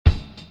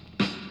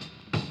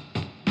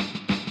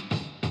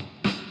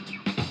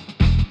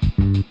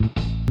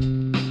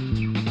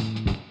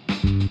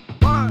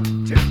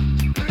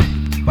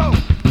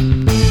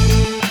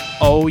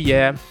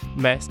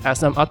mēs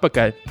esam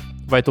atpakaļ.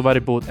 Vai tu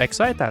vari būt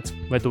excitēts?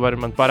 Vai tu vari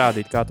man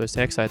parādīt, kā tu esi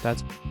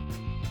excitēts?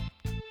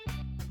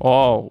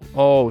 Oh,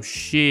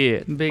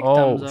 shit. Big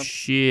thumbs up.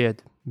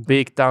 Shit.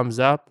 Big thumbs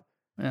up.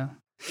 Jā.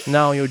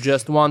 Now you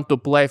just want to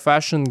play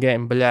fashion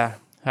game, bļā.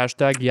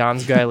 Hashtag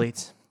Jānis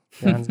Gailīts.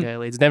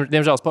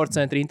 Diemžēl Sports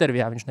centra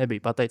intervijā viņš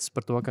nebija pateicis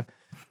par to, ka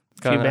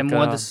gribēja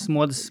modes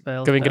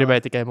spēles. Ka viņi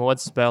gribēja tikai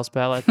modes spēli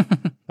spēlēt.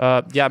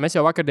 Jā, mēs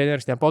jau vakardien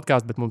ierakstījām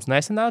podcastu, bet mums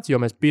nesanāca, jo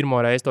mēs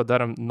pirmo reizi to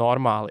darām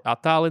normāli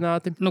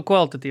attālināti.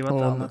 Kvalitatīvi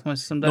attālināti.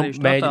 Mēs esam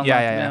darījuši attālināti,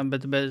 jā.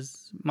 Bet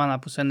bez manā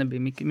pusē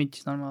nebija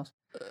miķis normāls.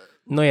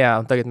 Jā,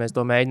 un tagad mēs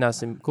to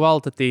mēģināsim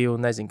kvalitatīvi un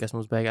nezinu, kas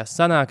mums beigās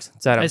sanāks.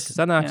 Cerams, ka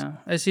sanāks. Jā.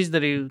 Es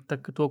izdarīju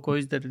to, ko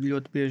izdarīju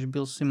ļoti bieži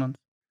Bils Simons.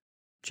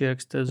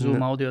 Ieraksta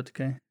Zoom audio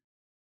tikai.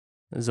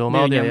 Zoom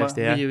audio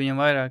ierakstījā? Viņam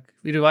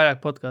ir vairāk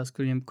podcasts,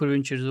 kur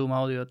viņš ir Zoom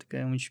audio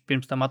tikai. Viņš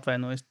pirms tam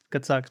atvainojas,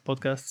 kad sākas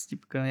podcasts.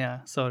 Ka, jā,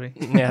 sorry.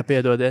 Jā,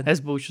 piedodiet.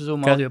 Es būšu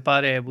Zoom audio,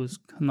 pārējie būs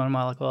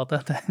normālā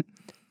kvalitātē.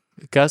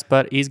 Kas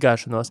par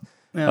izgāšanos?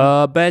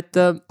 Bet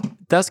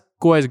tas,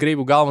 ko es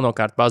gribu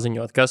galvenokārt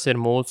paziņot, kas ir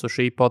mūsu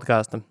šī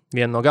podkasta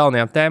viena no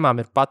galvenajām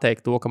tēmām, ir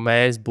pateikt to, ka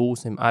mēs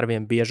būsim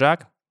arvien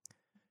biežāk.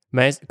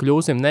 Mēs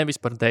kļūsim nevis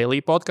par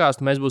daily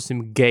podcastu, mēs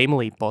būsim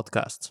gamely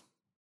podcasts.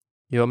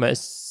 Jo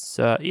mēs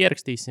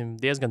ierakstīsim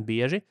diezgan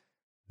bieži.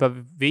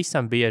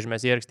 Pavisam bieži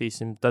mēs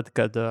ierakstīsim tad,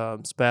 kad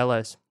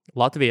spēlēs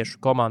latviešu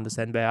komandas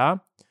NBA.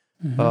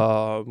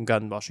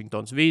 Gan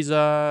Washingtons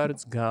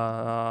Wizards,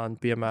 gan,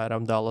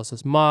 piemēram,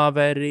 Dallasas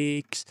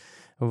Mavericks,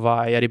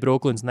 vai arī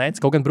Brooklyns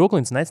Nets. Kaut gan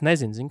Brooklyns Nets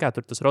nezinu, kā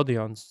tur tas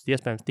Rodions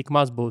iespējams tik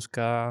maz būs,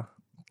 ka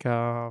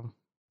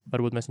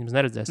varbūt mēs viņus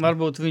neredzēsim.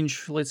 Varbūt viņš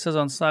līdz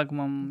sezonas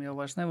sākumam jau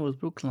vairs nebūs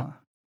Brooklynā.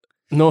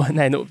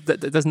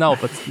 Tas nav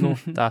pat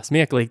tā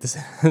smieklīgi, tas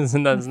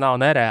nav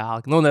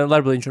nereāli.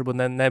 Varbūt viņš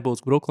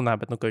nebūs Brooklynā,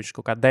 bet ka viņš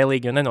kaut kā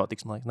dēlīgi jau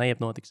nenotiks, man liekas,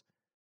 neiet notiks.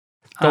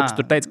 Kaut kas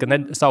tur teica, ka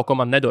savu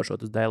komandu nedošot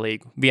uz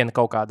dēlīgu. Viena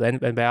kaut kāda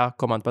NBA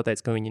komanda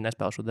pateica, ka viņi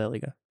nespēl šo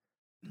dēlīgā.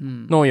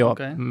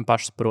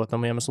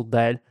 Pašsaprotamu iemeslu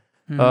dēļ.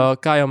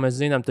 Kā jau mēs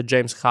zinām, tad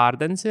James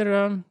Hardens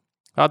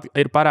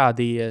ir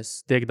parādījies,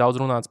 tiek daudz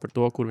runāts par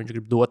to, kur viņš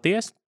grib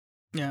doties.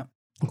 Jā.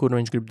 Kur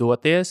viņš grib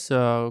doties.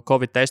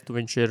 Covid testu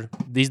viņš ir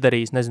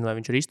izdarījis, nezinu, vai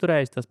viņš ir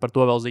izturējis. Tas par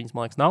to vēl ziņas,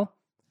 man liekas, nav.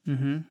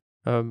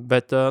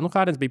 Bet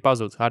Hardens bija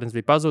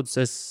pazudis.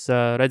 Es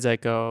redzēju,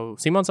 ka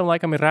Simonsam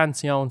laikam ir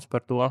rants jauns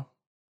par to,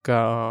 ka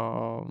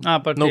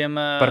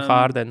par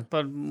Hardenu.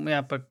 Par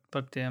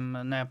tiem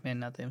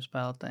neapmierinātiem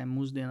spēlētājiem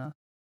mūsdienās.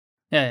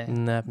 Jā.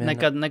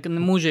 Nekad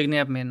mūžīgi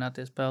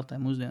neapmierinātie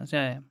spēlētāji mūsdienās.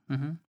 Jā.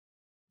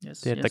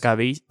 Tie ir tā kā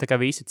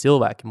visi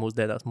cilvēki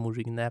mūsdienās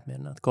mūžīgi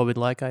neapmierināti. Covid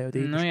laikā jau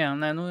tīpaši. Jā.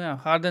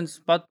 Hardens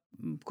pat,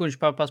 kur viņš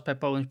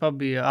viņš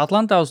bija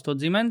Atlantā uz to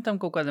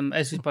dzimentam kaut kādam,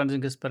 es vispār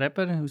nezinu, kas par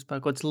reperi,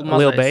 vispār kaut kāds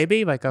mazais. Lil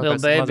Baby vai kaut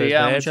kāds mazais bēbs?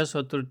 Jā, viņš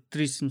esot tur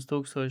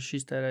 300,000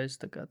 iztērējis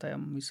tā kā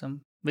tajam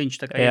visam. Viņš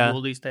tā kā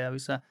ieguldījis tajā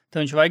visā.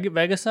 Tad viņš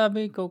Vegasā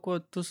bija kaut ko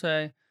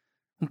tusēja.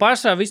 Un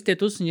pārsvarā visi tie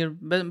tusiņi ir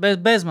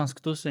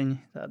bezmasku tusiņi.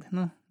 Tādi,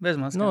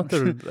 bezmasku.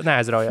 Tur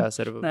neaizraujās.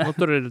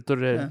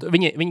 Tur ir.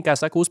 Viņi, kā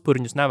saka,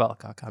 uzpurņus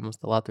nevelkā, kā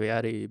mums tā Latvijā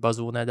arī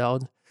bazūnē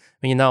daudz.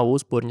 Viņi nav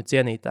uzpurņu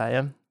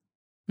cienītāji.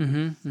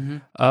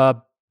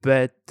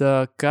 Bet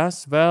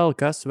kas vēl?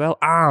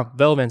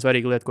 Vēl viens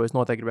svarīga lieta, ko es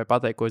noteikti gribēju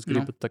pateikt, ko es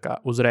gribu tā kā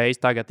uzreiz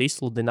tagad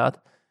izsludināt,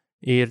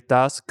 ir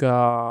tas, ka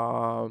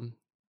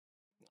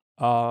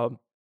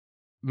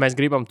mēs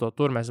gribam to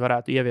tur, mēs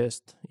varētu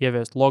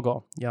ieviest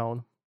logo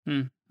jaunu.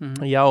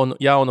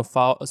 Jaunu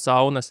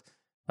saunas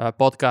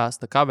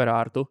podkāsta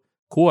coverārtu,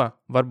 ko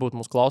varbūt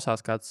mūs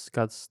klausās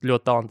kāds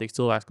ļoti talantīgs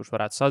cilvēks, kurš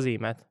varētu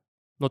sazīmēt.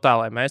 Tā,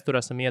 lai mēs tur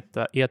esam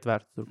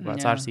ietverti, tur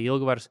kāds RC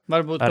Ilgvars,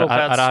 varbūt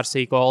ar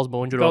RC Kols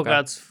buņģu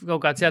rokā.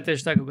 Kaut kāds,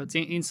 tieši tā, kaut kāds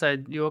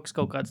inside joks,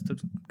 kaut kāds tur,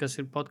 kas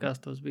ir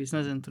podkāstos bijis,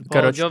 nezinu, tur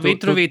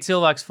Vitruvī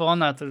cilvēks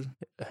fonā tur.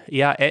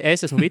 Jā,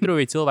 es esmu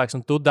Vitruvī cilvēks,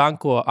 un tu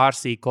danko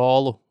RC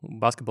Kolu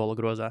basketbola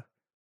grozā.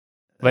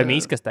 Vai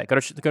mīskastē.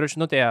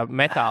 Tajā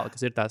metāla,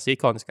 kas ir tās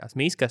ikoniskās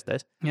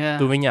mīskastēs,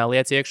 tu viņā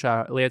liec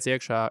iekšā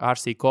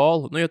RC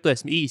Kolu. Jo tu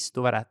esi īsts,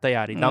 tu varētu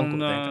tajā arī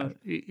dankot.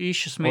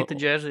 Īša Smita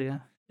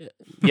džerzijā.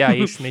 Jā,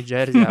 Īša Smita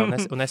džerzijā, un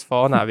es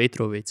fonā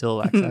Vitruvī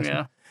cilvēks.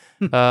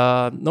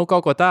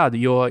 Kaut ko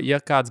tādu, jo, ja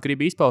kāds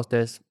grib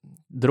izpausties,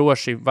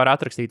 droši var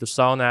atrakstīt uz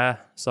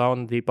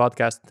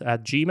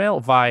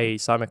saunadpodcast@gmail vai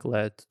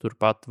sameklēt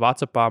turpat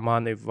WhatsAppā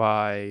mani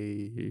vai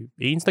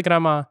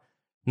Instagramā.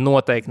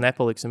 Noteikti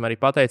nepaliksim arī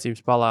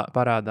pateicības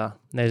parādā.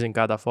 Nezinu,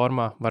 kādā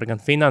formā. Var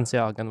gan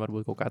finansiāli, gan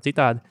varbūt kaut kā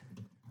citādi.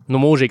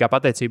 Mūžīgā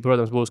pateicība,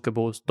 protams, būs, ka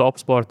būs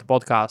top sporta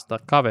podkāsta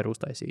coveru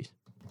uztaisījis.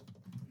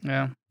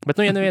 Jā.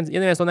 Bet, ja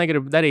neviens to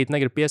negrib darīt,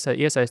 negrib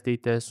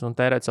iesaistīties un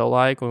tērēt savu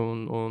laiku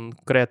un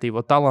kreatīvo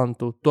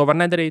talantu, to var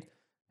nedarīt.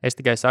 Es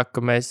tikai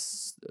saku, ka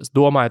es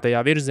domāju tajā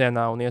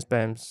virzienā un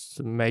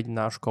iespējams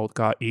mēģināšu kaut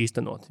kā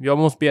īstenot. Jo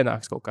mums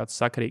pienāks kaut kāds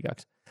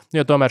sakarīgāks.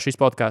 Jo tomēr šis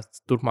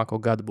podkāsts turpmāko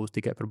gadu būs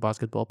tikai par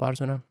basketbolu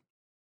pārsvarā.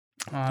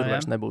 Tur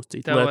vairs nebūs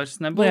cita lieta. Tev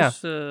vairs nebūs.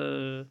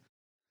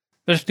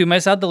 Respektīvi,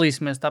 mēs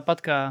atdalīsimies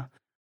tāpat kā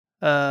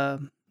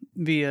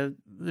bija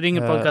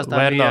Ringer podkastā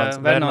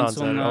Vernons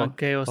un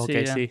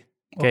KOC.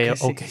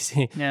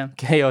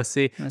 KOC.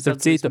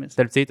 Starp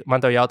citu, man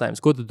tev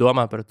jautājums, ko tu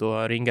domā par to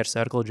Ringer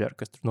Circle Jerk,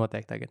 kas tur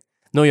notiek tagad?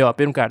 Nu jau,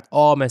 pirmkārt,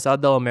 mēs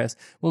atdalāmies,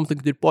 mums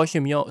tagad ir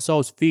pašiem jau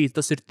savs feed,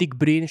 tas ir tik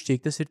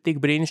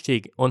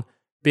brīnišķīgi. Un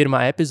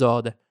pirmā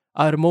epizode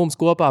ar mums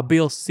kopā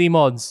Bills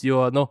Simons,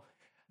 jo,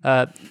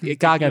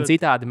 kā gan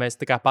citādi mēs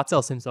tā kā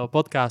pacelsim savu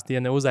podkāstu,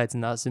 ja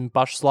neuzaicināsim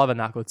pašu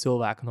slavenāko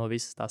cilvēku no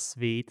visas tās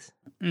svītas.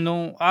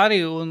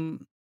 Arī,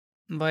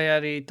 vai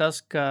arī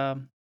tas, ka...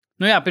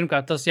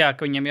 pirmkārt, tas,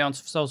 ka viņiem jauns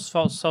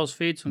savs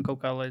feeds un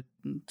kaut kā, lai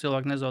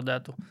cilvēki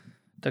nezaudētu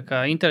tā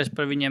kā interesi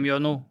par viņiem, jo,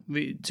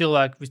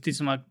 cilvēki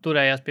visticamāk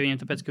turējās pie viņiem,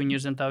 tāpēc, ka viņi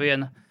ir zem tā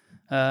viena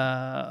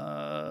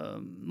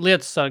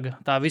lietas sarga,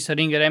 tā visa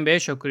Ringer NBA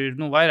show, kur ir,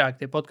 vairāk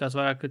tie podkāsti,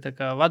 vairāk tā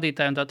kā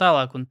vadītāji un tā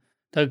tālāk, un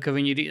tagad, ka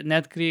viņi ir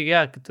neatkarīgi,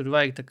 ka tur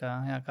vajag tā kā,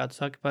 kā tu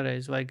saki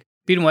pareizi, vajag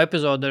pirmo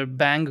epizodu ar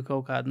bangu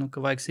kaut kādu,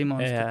 ka vajag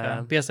Simons tā kā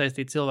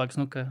piesaistīt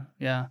cilvēkus, ka,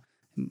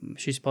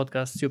 šis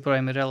podcasts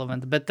joprojām ir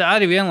relevants. Bet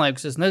arī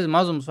vienlaikus, es nezinu,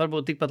 mazums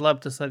varbūt tikpat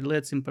labi tas arī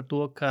liecina par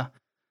to, ka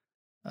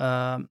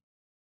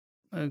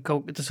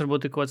tas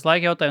varbūt ir kaut kāds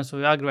laika jautājums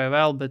vai agri vai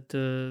vēl, bet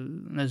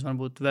nezinu,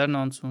 varbūt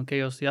Vernons un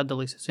KOC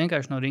atdalīsies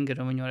vienkārši no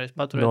Ringera un viņi varēs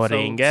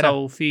paturēt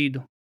savu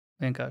feedu.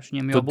 Vienkārši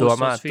viņiem jau būs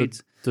savs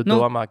feeds. Tu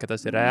domā, ka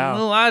tas ir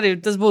reāli? Arī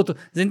tas būtu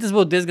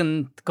diezgan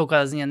kaut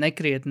kādā ziņā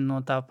nekrietni no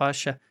tā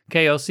paša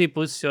KOC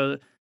puses, jo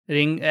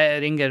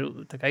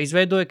Ringeru tā kā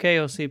izveidoja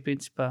KOC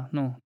principā,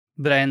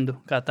 brendu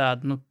kā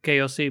tādu,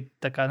 KOC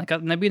tā kā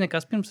nebija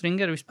nekas pirms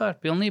Ringera vispār,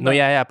 pilnībā.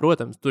 Jā,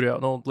 protams, tur jau,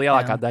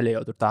 lielākā daļa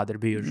jau tur tāda ir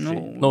bijuši.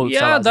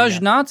 Daži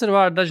nāca ar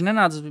vārdu, daži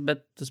nenāca,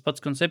 bet tas pats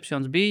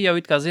koncepcions bija jau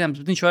it kā zināms,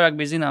 bet viņš vairāk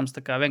bija zināms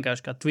tā kā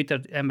vienkārši kā Twitter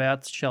NBA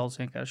atšķels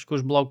vienkārši,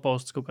 kurš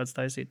blogposts kaut kāds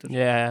taisīt.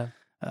 Jā.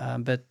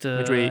 Bet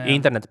viņš bija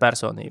interneta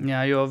personība.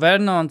 Jā, jo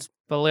Vernons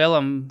pa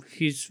lielam,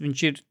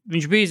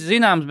 viņš bija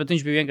zināms, bet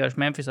viņš bija vienkārši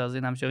Memphisā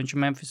zināms, jo viņš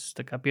Memphis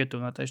tā kā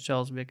pietuvinātais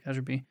čels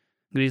vienkārši bija.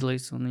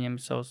 Grizzlies, un viņiem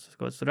ir savs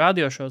kaut kāds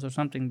radio shows or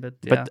something, bet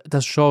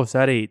tas šovs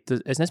arī,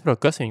 es nesaprotu,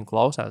 kas viņu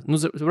klausās.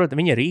 Saprotu,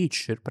 viņa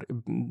reach ir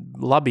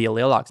labi, ja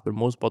lielāks par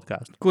mūsu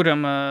podcastu.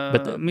 Kuram?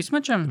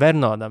 Mismačam?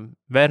 Vernonam.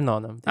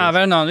 Vernon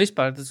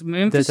vispār, tas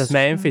Memphis. Tas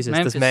Memphis.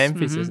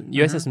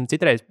 Jo es esmu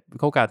citreiz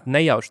kaut kā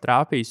nejauši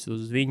trāpījis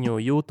uz viņu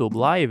YouTube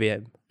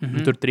laiviem.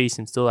 Tur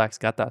 300 cilvēki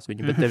skatās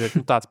viņu, bet tev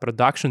ir tāds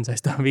productions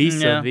aiz tā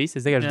visa. Es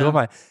vienkārši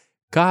domāju,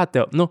 kā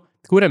tev,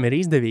 kuram ir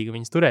izdevīgi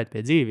viņus turēt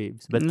pie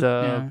dzīvības, bet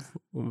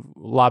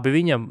labi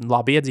viņam,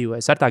 labi iedzīvoja.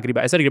 Es arī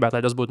gribētu,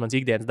 lai tas būtu mans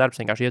ikdienas darbs,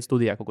 vienkārši iet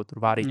studijā kaut ko tur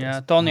vārīt. Jā,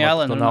 Tony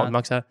Allen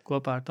maksā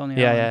kopā ar Tony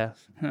Allen.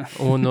 Jā.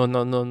 Un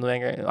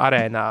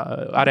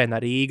arēnā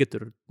Rīga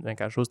tur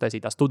vienkārši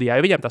uztaisītā studijā.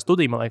 Jo viņam tā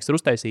studija, man liekas, ir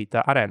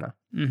uztaisīta arēnā.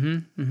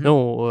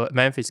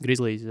 Memphis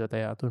Grizzlies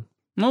tajā tur.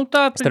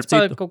 Tā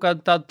principā ir kaut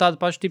kāda tāda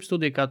paša tipa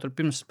studija, kā tur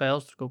pirms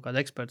spēles, tur kaut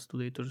kāda eksperta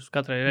studija, tur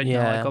katrai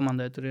reģionālai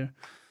komandai tur ir.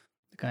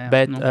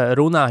 Bet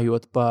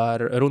runājot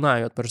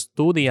par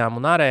studijām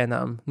un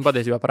arēnām,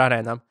 patiesībā par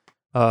arēnām,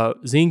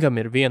 Zingam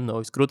ir viena no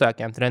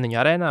viskrūtākajām treniņu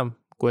arēnām,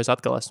 ko es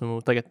atkal esmu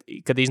tagad,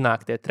 kad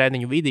iznāk tie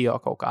treniņu video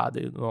kaut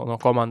kādi no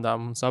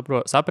komandām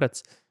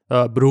saprats,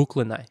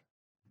 Brooklynai.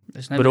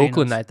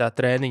 Brooklynai tā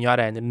treniņu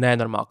arēna ir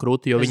nenormāli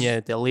krūti, jo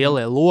viņiem tie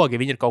lielie logi,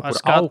 viņi ir kaut kur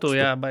augstu.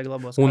 Jā, baigi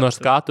labos un ar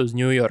skatu uz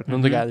New York,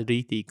 tā kā ir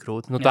rītīgi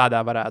krūti.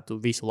 Tādā varētu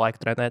visu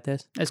laiku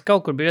trenēties. Es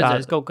kaut kur biju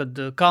redzējis, kaut kad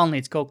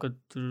Kalnīts, kaut kad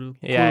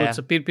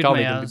Kurica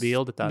pirmajās.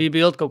 Bija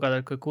bilde kaut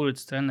kādā, ka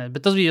Kurica trenē.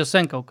 Bet tas bija jau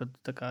sen kaut kad,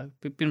 tā kā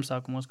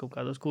pirmsākumos kaut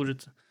kādos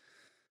Kurica.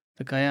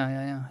 Tā kā jā,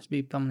 es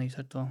biju pamanījis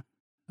ar to.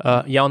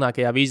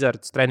 Jaunākajā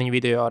Wizards treniņu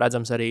video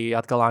redzams arī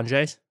atkal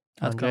Andžejs.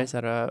 Andžejs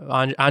ar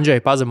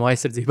Andžeju pazemo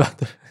aizsardzībā.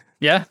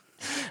 Jā?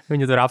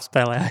 Viņu tur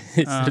apspēlēja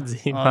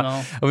aizsardzībā.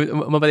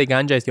 Man patīk, ka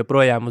Andžejs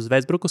joprojām uz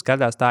Westbrooku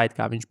skatās tā, it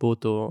kā viņš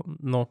būtu,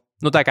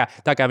 tā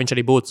kā viņš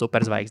arī būtu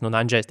superzvaigznes, un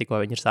Andžejs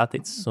tikko viņu ir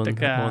saticis un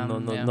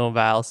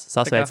vēlas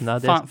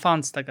sasveicināties.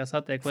 Fans tā kā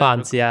satiek.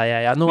 Fans, jā.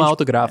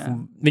 Autogrāfu.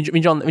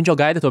 Viņš jau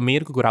gaida to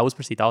mirku, kurā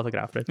uzprasīt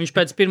autogrāfu. Viņš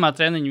pēc pirmā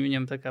treniņu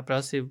viņam tā kā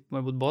prasīja,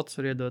 varbūt botus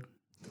var iedot.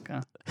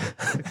 Tā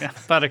kā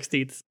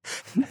parakstītas.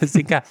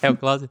 Zini kā, jau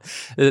klausies.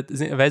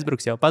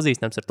 Westbrooks jau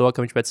pazīstams ar to,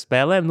 ka viņš pēc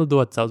spēlēm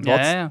dod savus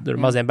botus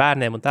maziem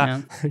bērniem un tā. Jā.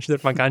 Viņš tur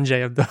man kā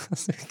Andžejam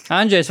dos.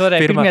 Andžejs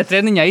varēja pirmajā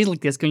treniņā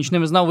izlikties, ka viņš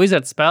nemaz nav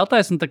Wizards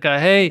spēlētājs un tā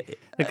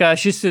kā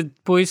šis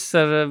puisis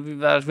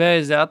ar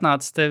vēzi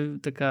atnācis tevi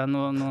tā kā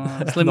no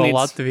slimnīcas. No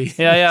Latvijas.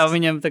 Jā,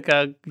 viņam tā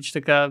kā, viņš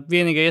tā kā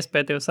vienīgā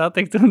iespēja tevi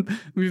satikt un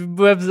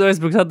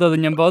Westbrooks atdod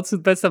viņam botus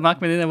un pēc tam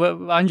nākamajā dienā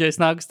Andžejs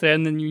nāk uz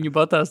treniņu viņu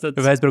botās.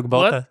 Westbrook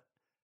botās.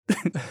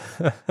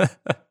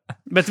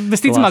 Bet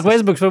visticamāk,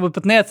 Westbrooks varbūt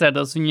pat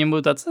neatcerētos, viņiem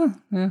būtu tāds,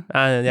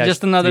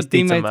 just another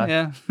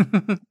teammate.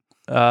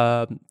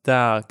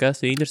 Tā,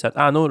 kas ir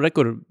interesanti.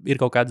 Rekur ir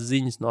kaut kādas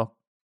ziņas no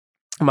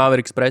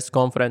Mavericks preses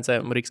konferencē,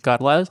 Riks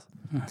Kārlēls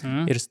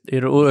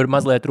ir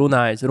mazliet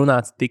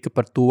runāts tika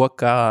par to,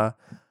 ka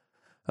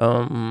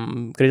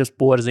Kristaps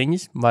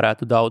Porziņš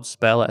varētu daudz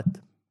spēlēt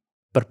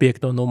par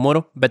 5.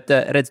 numuru, bet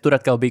redz, tur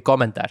atkal bija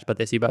komentārs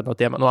patiesībā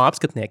no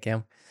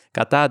apskatniekiem.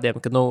 Kā tādiem,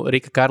 ka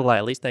Rika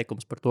Karlaila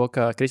izteikums par to,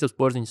 ka Kristaps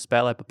Porziņš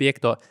spēlē pa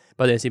 5.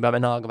 patiesībā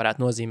vienalga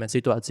varētu nozīmēt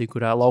situāciju,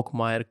 kurā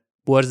laukumā ir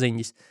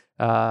Porziņš,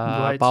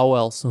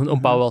 Pauels un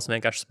Pauels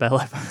vienkārši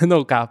spēlē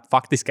kā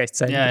faktiskais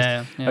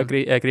centrs.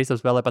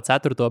 Kristaps spēlē pa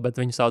 4. bet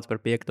viņu sauc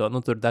par 5.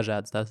 Tur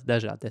dažādi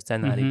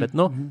scenāriji. Bet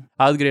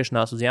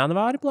atgriešanās uz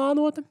janvāri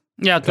plānota.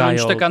 Jā, tur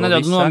viņš tā kā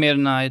nedaudz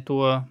nomierināja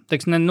to,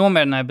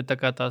 nenomierināja, bet tā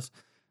kā tās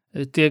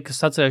tie,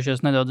 kas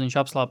atcerējušies nedaudz,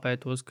 viņš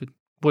apslāpēja tos, ka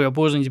jau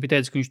Porziņš bija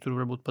teicis, ka viņš tur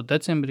varbūt pat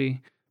decembrī,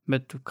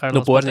 bet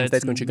Karls Porziņš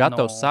teica, ka viņš ir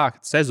gatavs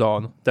sākt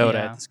sezonu,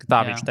 teorētiski,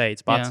 tā viņš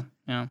teica pats.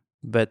 Jā.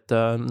 Bet,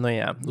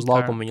 uz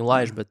laukumu viņu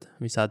laiž, bet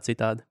visādi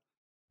citādi.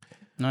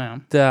 Jā.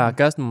 Tā,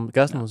 kas mums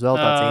vēl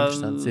tāds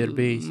interesants ir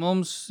bijis?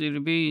 Mums ir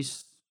bijis,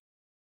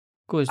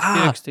 ko es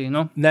pierakstīju,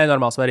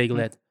 Nenormāli svarīga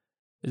lieta.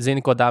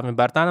 Zini, ko Dāvim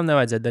Bartānam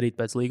nevajadzēja darīt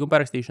pēc līguma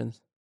parakstīšanas?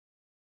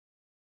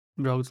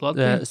 Braukt uz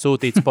Latviju?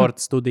 Sūtīt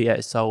sporta studijai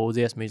savu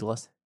dziesmu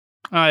izlasi.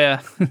 Jā.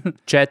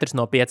 4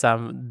 no 5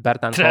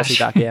 Bartāna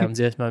klausītākajām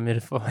dziesmām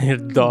ir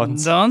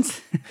Dons.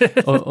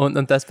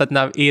 un tas pat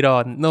nav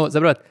ironi.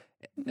 Saprot,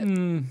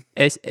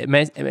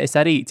 es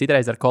arī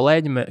citreiz ar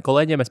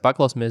kolēģiem mēs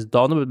paklausāmies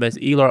Donu, bet mēs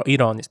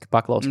ironiski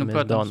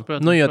paklausāmies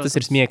Donu. Jo tas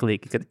ir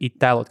smieklīgi, kad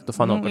tēlot, ka tu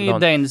fano par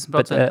Donu.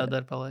 90% tā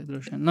dara paliek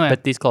droši vien.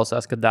 Bet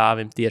izklausās, ka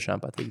Dāvim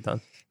tiešām patīk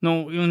Donu.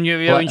 Un ja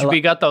viņš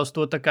bija gatavs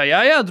to tā kā,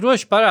 jā,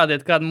 droši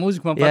parādiet, kādu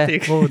mūziku man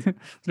patīk.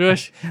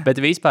 Droši. Bet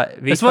vispār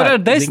es varu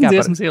ar 10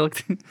 dziesmas ielikt.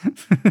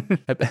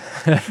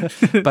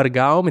 Par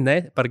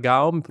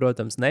gaumi,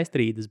 protams,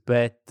 nestrīdas,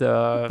 bet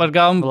par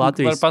gaumi var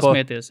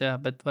pasmieties, jā,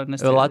 bet var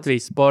nestrīdas.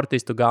 Latvijas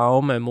sportistu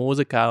gaume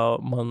mūzikā,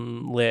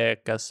 man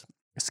liekas,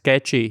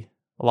 sketčī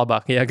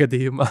labākajā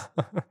gadījumā.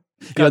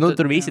 Jo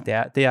tur visi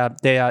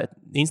tajā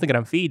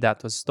Instagram feedā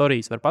tos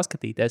storijas var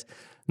paskatīties.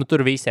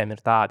 Tur visiem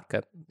ir tādi,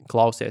 ka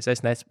klausies.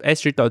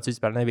 Es šitauts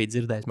vispār nebiju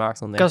dzirdējis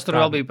mākslinieks. Kas tur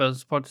vēl bija par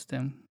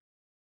sportistiem?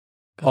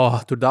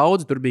 Tur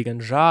daudz. Tur bija gan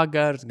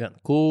Žāgars, gan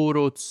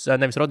Kūruts.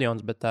 Nevis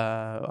Rodions, bet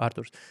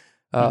Arturs.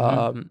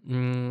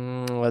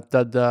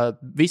 Tad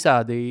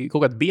visādi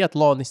kaut kādi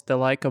biatlonisti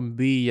laikam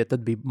bija.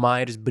 Tad bija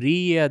Mairis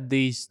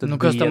Briedis.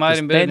 Kas tam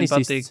Mairim Briedim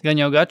patīk?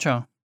 Gan jau Gačo?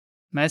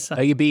 Mēsā.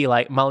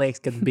 Bija, man liekas,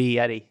 ka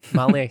bija arī.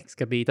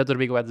 Tad tur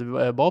bija kaut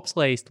kāds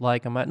bobslejs,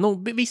 laikam.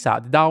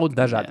 Visādi daudz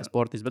dažādi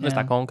sportisti, bet es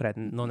tā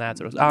konkrēti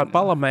neatceros.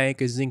 Palamēja,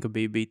 ka es zinu, ka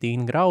bija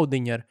Tīna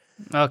Graudiņa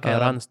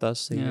ar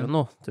Anastasiju.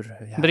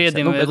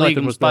 Briedim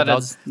līgums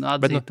paredz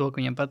atzīt to,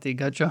 ka viņam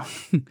patīk Gačo.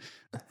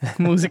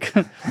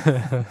 Mūzika.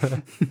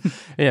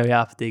 Viņam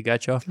jāpatīk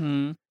Gačo.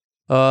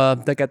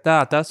 Tā kā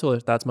tas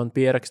ir tāds man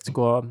pieraksts,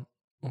 ko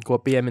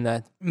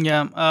pieminēt.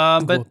 Jā,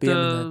 bet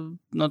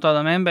no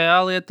tādām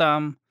NBA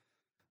lietām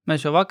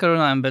mēs jau vakar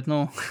runājām, bet,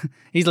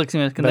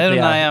 izliksimies, ka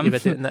nerunājām.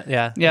 Es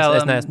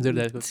neesmu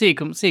dzirdējis.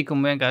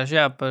 Sīkumu vienkārši,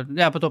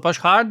 par to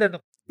pašu Hardenu.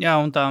 Jā,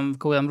 un tām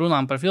kaut kādām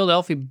runām par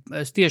Philadelphiju.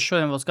 Es tieši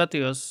šodien vēl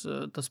skatījos,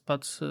 tas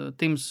pats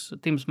Tims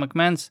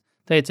McMahons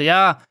teica,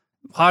 jā,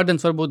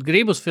 Hardens varbūt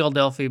grib uz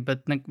Philadelphiju,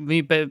 bet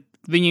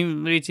viņa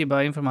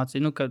rīcībā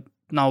informācija, ka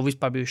nav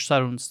vispār bijušas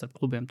sarunas starp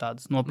klubiem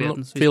tādas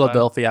nopietnas.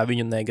 Filadelfijā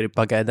viņu negrib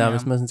pagaidām,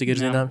 vismaz cik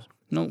ir zināms.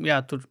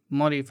 Tur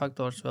Morija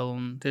faktors vēl,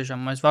 un tiešām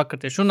mēs vakar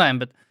tieši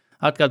runājam, bet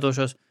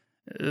atkārtošos,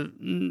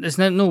 es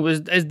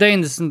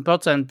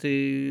 90%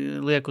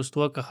 lieku uz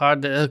to, ka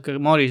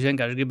Morijs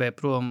vienkārši gribēja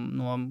prom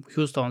no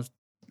Houstonas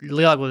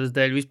lielākoties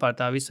dēļ vispār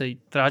tā visa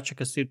trača,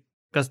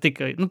 kas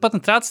tika, pat ne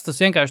tracis, tas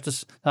vienkārši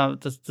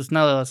tas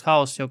nelielais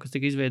hauss jau, kas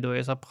tika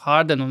izveidojies ap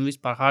Hardenu un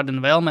vispār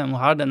Hardena vēlmēm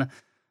un Hardena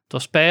to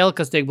spēli,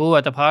 kas tiek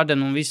būvēta ap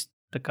Hardenu un viss,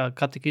 kā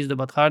tika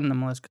izdabāt Hardenam,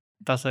 man liekas, ka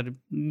tas arī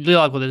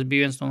lielākoties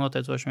bija viens no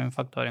noteicošiem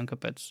faktoriem,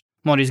 kāpēc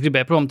Morijs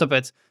gribēja prom,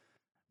 tāpēc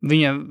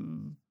viņa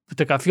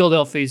tā kā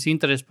Filadelfijas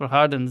interesi par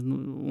Hardenu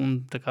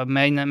un tā kā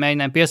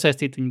mēģināja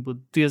piesaistīt, viņi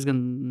būtu diezgan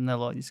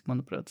neloģiski,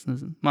 manuprāt.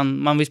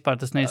 Man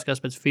vispār tas neizskatās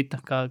pēc fita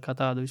kā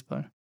tāda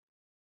vispār.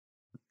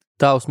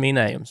 Tavs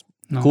minējums.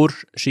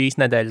 Kurš šīs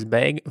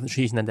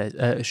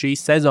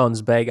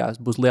sezonas beigās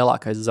būs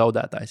lielākais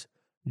zaudētājs?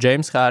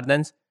 James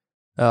Hardens,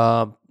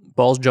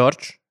 Pauls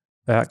Džordžs,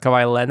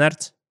 Kawhi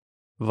Leonards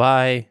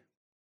vai,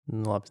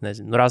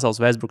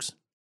 Russells Westbrooks?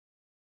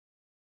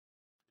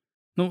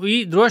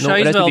 Drošā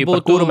izvēle būtu...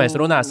 Par kuru mēs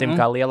runāsim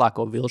kā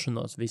lielāko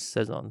vilšanos visas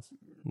sezonas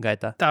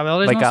gaitā. Tā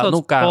vēlreiz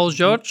nosauc Pauls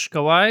Džordžs,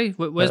 Kawhi,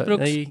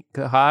 Westbrooks?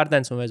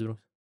 Hardens un Westbrooks.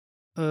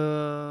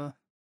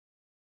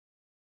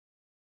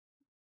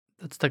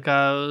 tāds tā kā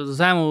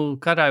zemu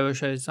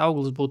karājošais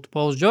auglis būtu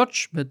Pauls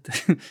Džordžs, bet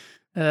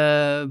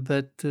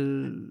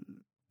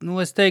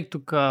es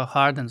teiktu, ka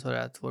Hardens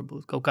varētu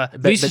varbūt kaut kā.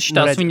 Visas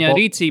šitās viņa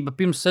rīcība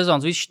pirms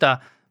sezonas, viss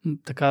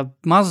tā kā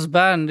mazas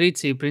bērnu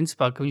rīcība,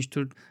 principā, ka viņš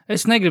tur,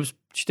 es negribu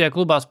šitajā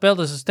klubā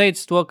spēlēt, es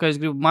teicu to, ka es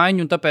gribu maiņu,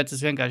 un tāpēc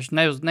es vienkārši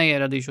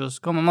neieradīšos.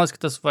 Man liekas, ka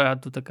tas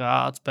varētu tā kā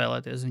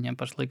atspēlēties viņiem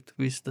par sliktu.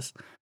 Viss tas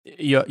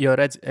Jo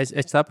redz,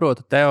 es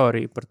saprotu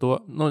teoriju par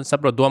to, es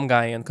saprotu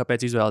domgājienu,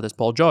 kāpēc izvēlēties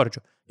Paulu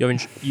Džordžu, jo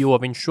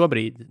viņš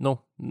šobrīd,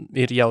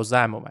 ir jau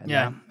zemu, vai ne?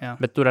 Jā.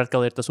 Bet tur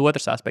atkal ir tas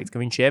otrs aspekts,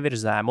 ka viņš jau ir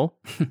zemu,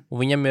 un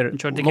viņam ir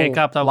Viņš var tikai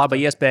kāpt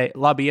augstāk.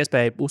 laba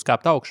iespēja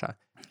uzkāpt augšā.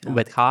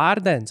 Bet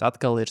Hārdens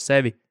atkal ir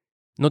sevi,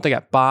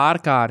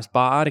 pārkāris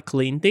pāri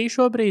Klintī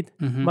šobrīd,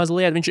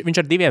 mazliet. Viņš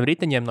ar 2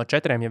 riteņiem no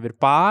 4 jau ir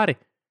pāri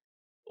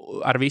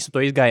ar visu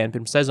to izgājienu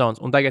pirms sezonas,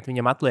 un tagad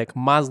viņam atliek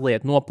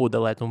mazliet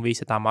nopudelēt, un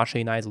visa tā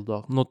mašīna aizlido.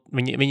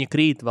 Viņi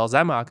krīt vēl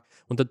zemāk,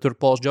 un tad tur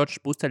Pauls Džordžs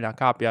pusceļā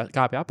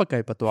kāpja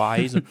apakaļ pa to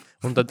aizu,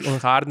 un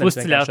Hārdens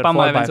pusceļā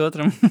pamāja viens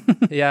otram.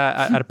 Jā,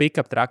 ar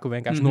pick-up traku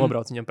vienkārši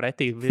nobrauc viņam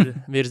pretī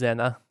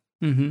virzienā.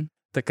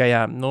 Tā kā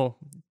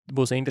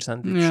būs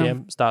interesanti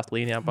šiem stāstu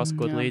līnijām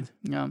pasakot līdzi.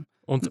 Jā.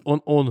 Un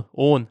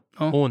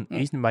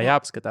īstenībā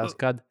jāpaskatās,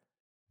 kad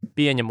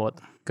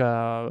pieņemot, ka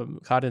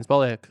Hārdens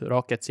paliek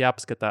Rockets,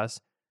 jāpaskatās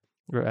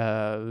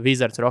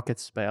Wizards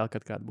Rockets spēle,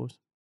 kad kāda būs.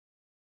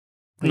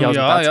 Jā,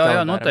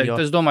 noteikti.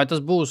 Es domāju,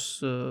 tas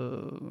būs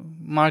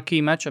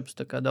marquee matchups,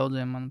 tā kā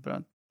daudziem,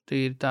 manuprāt.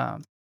 Tīri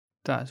tā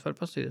es varu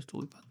pasīties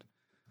tūlīt pat.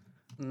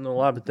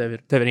 Labi,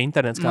 tev ir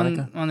internets kā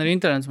nekā? Man ir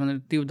internets, man ir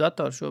 2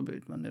 datori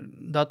šobrīd. Man ir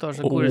dators,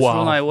 ar kuru es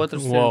runāju,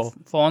 otrs ir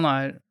fonā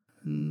ir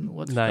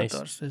otrs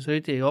dators. Es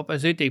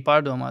ritīgi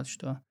pārdomātu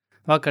šo.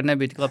 Vakar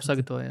nebija tik labi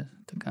sagatavojies.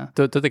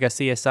 Tu tā kā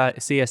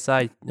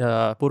CSI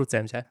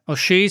purcējums, jā? Uz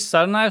šīs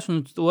sarunājas un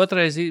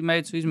otrais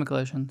meitas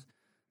izmeklēšanas.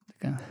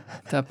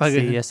 Tā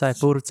pagaida. CSI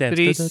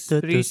purcējums.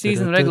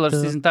 Pre-season, regular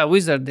season, tā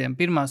Wizardiem.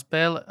 Pirmā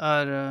spēle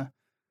ar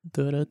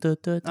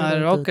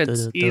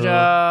Rockets ir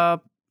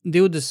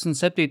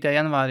 27.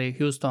 janvārī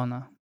Houstonā.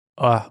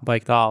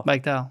 Baigi tālu.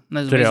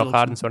 Nezinu, tur jau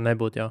Hārdens var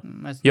nebūt jau.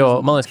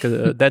 Jo, man liekas,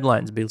 ka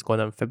deadlines bija kaut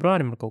kādam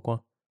februārim ar kaut ko.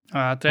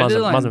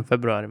 Mazam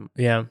februārim,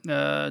 jā.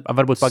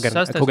 Varbūt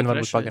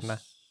pagarinē.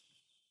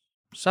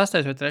 6.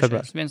 vai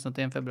 3. Viens no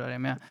tiem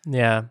februāriem, jā.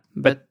 Jā,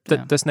 bet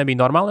tas nebija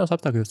normālajos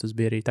apstākļos, tas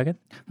bija arī tagad?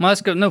 Man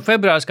liekas, ka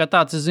februārs kā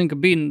tāds, es zinu, ka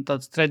bija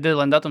tāds trade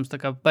deadline datums, tā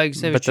kā baigi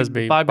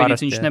sevišķi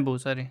pārbīdīts, viņš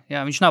nebūs arī.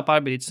 Jā, viņš nav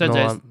pārbīdīts,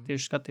 redzējis,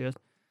 tieši skatījos.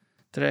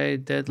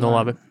 Trade deadline.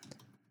 Labi.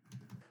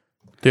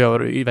 Tu jau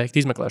vari veikt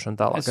izmeklēšanu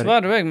tālāk. Es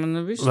varu veikt,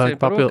 man viss ir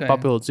par rokai.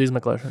 Papildus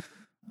izmeklēšanu.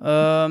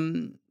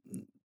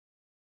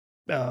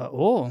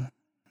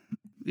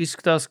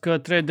 Izskatās, ka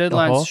trade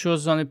deadlines šo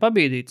sezonu ir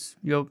pabīdīts.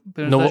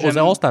 Uz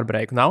All-Star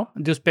breaku nav?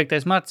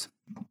 25. marts.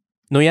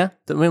 Jā,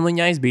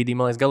 viņi aizbīdīja,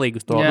 man liekas,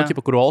 galīgi uz to.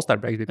 Kuru All-Star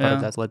breaks bija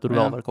paredzēts, lai tur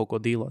vēl var kaut ko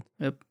dīlot.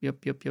 Jep.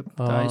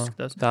 Tā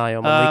izskatās. Tā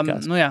jau man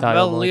likās.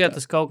 Vēl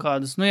lietas kaut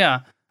kādas.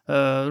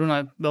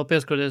 Runāju, vēl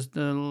pieskaroties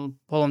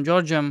Paulam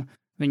Džordžam,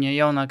 viņa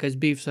jaunākais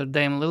beefs ar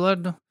Dame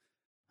Lillardu.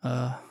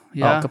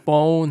 Al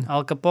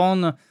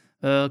Capone,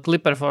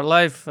 Clipper for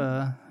Life,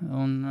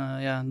 un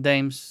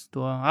Dames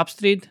to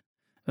apstrīd.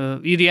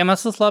 Ir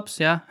iemesls labs,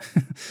 jā,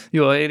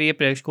 jo ir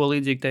iepriekš, ko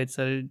līdzīgi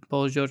teica arī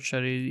Pauls Džordžs,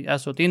 arī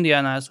esot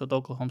Indiānā, esot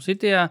Oklahoma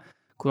Cityjā,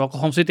 kur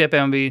Oklahoma Cityjā,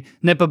 piemēram, bija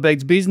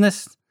nepabeigts biznes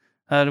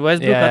ar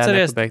Westbrook,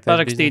 atceries,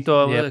 parakstīja to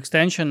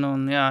extension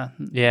un jā.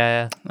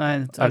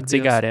 Ar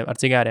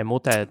cigāriem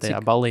mutē,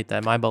 tajā ballītē,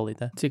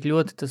 maiballītē. Cik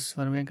ļoti tas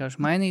var vienkārši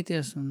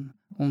mainīties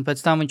un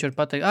pēc tam viņš var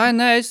pateikt,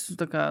 es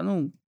tā kā,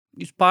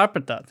 jūs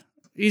pārpratāt.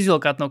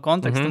 Izvilkāt no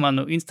konteksta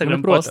manu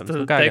Instagram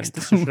postu tekstu.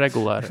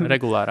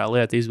 Regulārā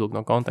lieta izvilkt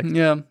no konteksta.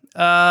 Jā.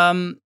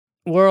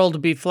 World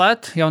Be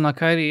Flat, jaunā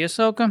Kairija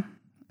iesauka.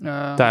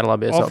 Tā ir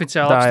labi iesauka.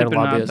 Oficiāli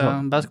apstiprināta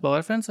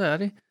basketbola referencē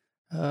arī.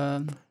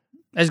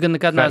 Es gan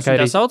nekad neesmu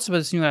tā saucis,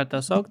 bet es viņu varētu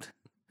tā saukt.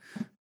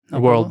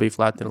 World Be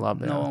Flat ir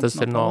labi. Tas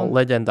ir no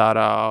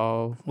leģendārā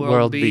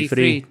World Be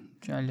Free.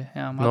 Čaļi,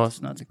 jā,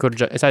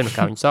 es aizmirsu,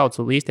 kā viņu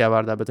saucu īstajā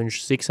vārdā, bet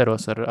viņš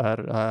Sixeros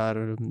ar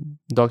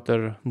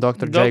Dr.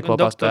 J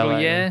kopā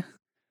spēlēja.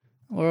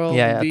 World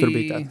tur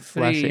bija Be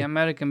Free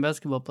American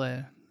Basketball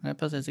Player.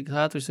 Pasēc, cik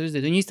ātri visu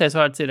izdarīt. Viņa īstais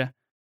vārds ir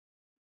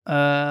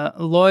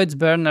Lloyds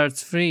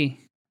Bernards Free.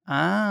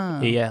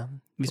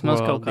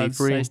 Vismaz kaut kāda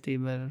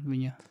saistība ar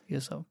viņa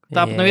iesauku.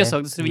 Tāpat nav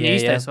iesaukt, tas ir viņa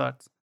īstais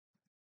vārds.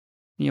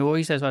 Viņa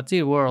īstais vārds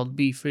ir World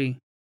Be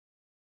Free.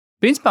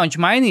 Principā viņš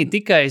mainīja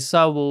tikai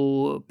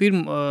savu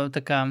pirmo,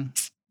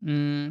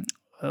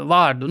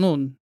 vārdu,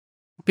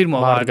 pirmo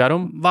vārdu.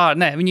 Garumu?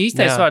 Nē, viņa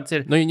īstais vārds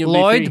ir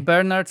Lloyd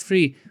Bernard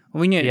Free.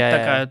 Un viņa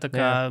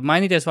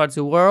mainīties vārds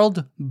ir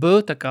World,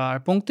 B,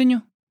 ar punktiņu,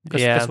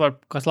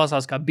 kas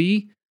lasās kā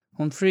B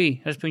un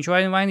Free. Viņš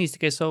mainīs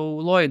tikai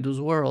savu Lloyd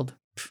uz World.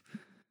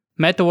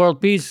 Meta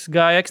World Peace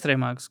gāja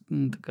ekstrēmāks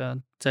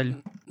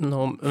ceļu.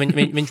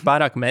 Viņš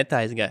pārāk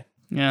meta aizgāja.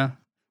 Jā.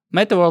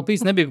 Meta World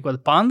Peace nebija kaut kāda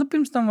panda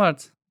pirms tam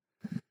vārds?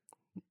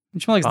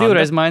 Viņš, man liekas,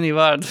 divreiz mainīja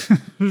vārdu.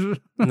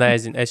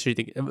 Nezinu,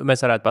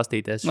 mēs varētu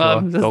pastīties šo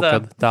kaut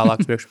kad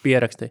tālāk priekš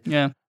pieraksti.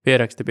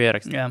 Pieraksti.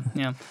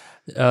 Jā.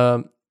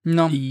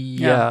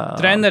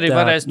 Treneri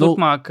varēs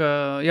turpmāk,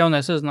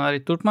 jaunajā sezonā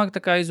arī turpmāk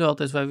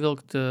izvēlēties vai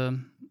vilkt,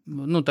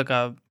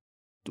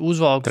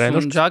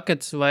 uzvalkus un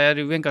žakets vai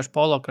arī vienkārši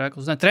polo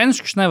krēklus.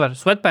 Treniškas nevar.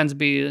 Sweatpants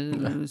bija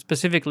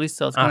specifikli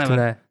izcelts,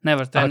 ka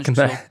nevar treniškas.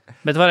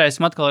 Bet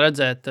varēsim atkal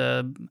redzēt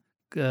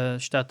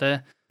šitā te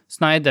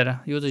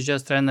Snaidera, Jūtas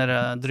Jazz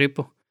trenera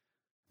dripu.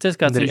 Tas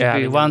kāds viņš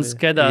bija, Vans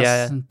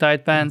Kedās,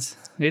 tight pants,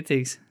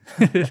 ritīgs,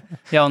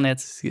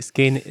 jaunietis.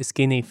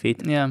 Skinny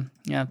fit. Jā,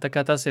 tā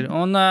kā tas ir.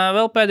 Un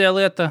vēl pēdējā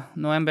lieta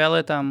no NBA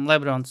lietām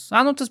Lebrons.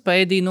 Tas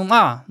pēdī,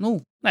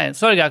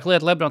 svarīgāka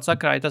lieta Lebrons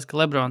sakrā ir tas, ka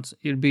Lebrons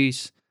ir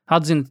bijis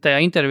atzina tajā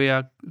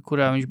intervijā,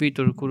 kurā viņš bija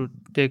tur,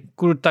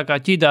 kur tā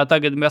kā ķīdā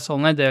tagad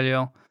veselu nedēļu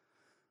jau.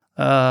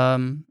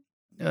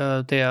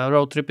 Tajā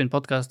Road Tripping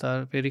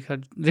podkāstā pie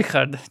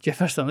Richarda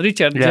Jeffersona,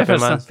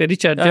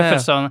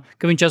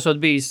 ka viņš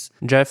esot bijis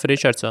Jeff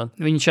Richardson.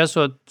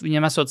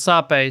 Viņam esot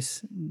sāpējis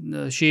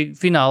šī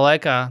fināla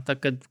laikā,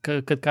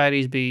 kad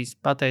Kairijs bija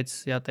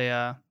pateicis,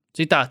 tajā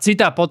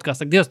citā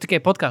podkāstā, Dievs,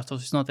 tikai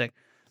podkāstos viss notiek.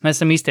 Mēs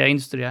esam īstajā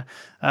industrijā.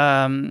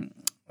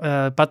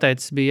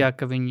 Pateicis bija,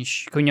 ka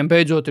viņam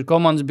beidzot ir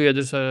komandas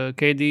biedrs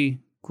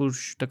KD,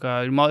 kurš tā kā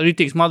ir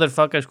ritīgs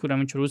motherfuckers,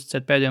 kuram viņš var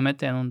uzticēt pēdējo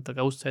metienu un tā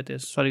kā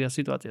uzticēties svarīgās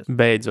situācijās.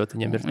 Beidzot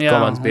viņam ir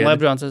komandas biedrs.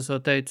 Lebrons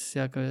esot teicis,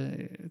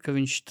 ka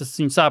viņš tas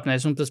viņu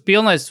sāpnēs. Un tas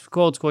pilnais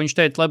kods, ko viņš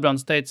teica,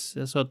 Lebrons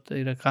teica,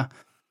 ir, ka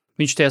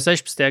viņš tajā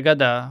 16.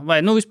 gadā, vai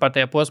vispār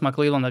tajā posmā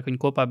Clevelandā, ka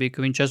viņi kopā bija,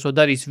 ka viņš esot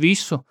darījis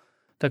visu,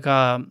 tā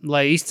kā,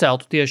 lai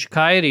izceltu tieši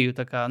Kairiju,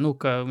 tā kā,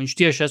 ka viņš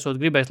tieši esot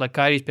gribējis, lai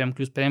Kairijs, piemēram,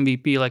 kļūst par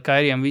MVP, lai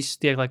Kairijam viss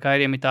tiek, lai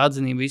Kairijam ir tā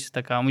atzinība, viss,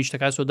 tā kā, viņš tā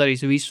kā esot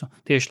darījis visu,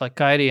 tieši lai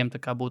Kairijam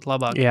tā kā būtu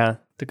labāk. Jā.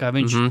 Tā kā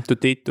viņš...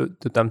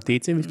 Tu tam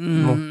tici?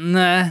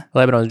 Nē.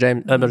 Lebrons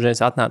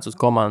James atnāca uz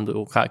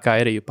komandu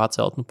Kairiju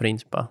pacelt,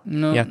 principā.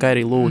 Jā,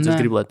 Kairija lūdzu, es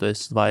gribu, lai tu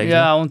esi zvaigzne.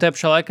 Jā, un te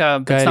pašā laikā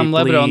pēc tam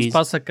Lebrons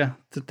pasaka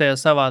tajā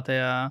savā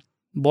tajā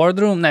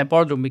boardroom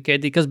bija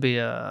KD, kas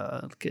bija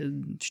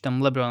šitam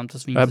Lebronam,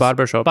 tas viņas...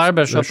 Barbershopā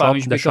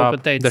viņš bija kaut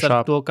kad teicis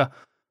ar to, ka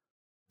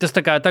tas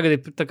tā kā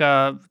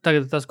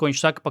tagad tas, ko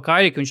viņš saka pa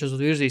Kairiju, ka viņš esot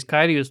virzījis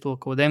Kairiju uz to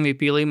kaut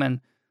MVP līmeni.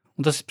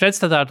 Un tas ir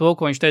pretstatā ar to,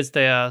 ko viņš teica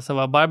tajā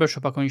savā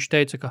barbershopā, ko viņš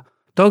teica, ka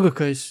tad,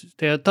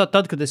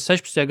 kad es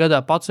 16.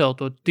 gadā pacēlu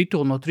to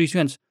titulu no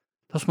 3-1,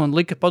 tas man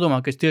lika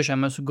padomāt, ka es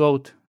tiešām esmu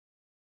GOAT.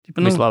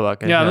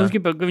 Vislabākais. Jā,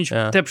 viņš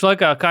tepš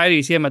laikā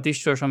Kairijs iemet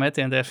izšķirošo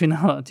metienu tajā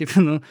finālā.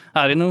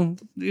 Arī,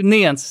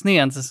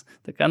 nianses.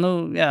 Tā kā,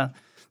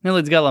 ne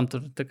līdz galam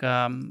tur. Tā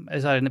kā,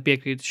 es arī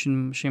nepiekrītu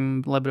šim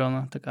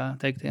Lebrona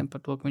teiktiem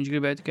par to, ka viņš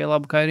gribēja tikai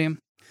labu Kairijam.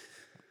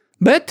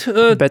 Bet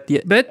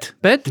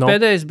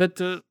pēdējais,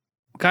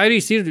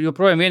 Kairijs ir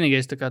joprojām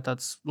vienīgais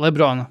tāds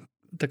Lebrona,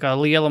 tā kā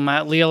liela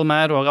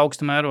mēroga,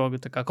 augsta mēroga,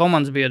 tā kā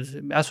komandas biedrs,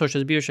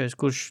 esošais bijušais,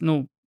 kurš,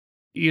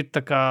 ir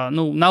tā kā,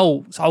 nav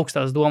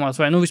augstās domās,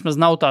 vai vismaz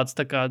nav tāds,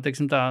 tā kā,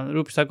 teiksim tā,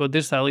 rupi sakot,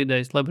 dirsā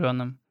līdējis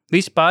Lebronam.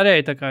 Visi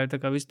pārējie, tā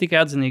kā visi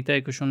tikai atzinīgi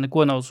teikuši un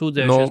neko nav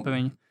sūdzējušies par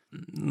viņu.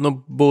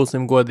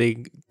 Būsim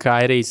godīgi,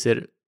 Kairijs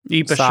ir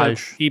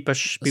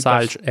īpašs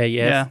saļš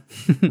EF.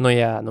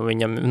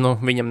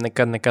 Viņam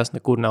nekad nekas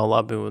nekur nav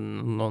labi.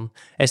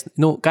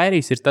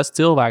 Kairijs ir tas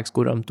cilvēks,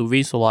 kuram tu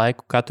visu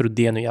laiku, katru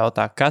dienu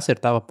jautā, kas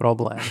ir tava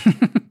problēma?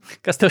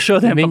 Kas tev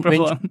šodien par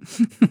problēmu?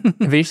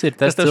 Viņš ir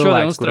tas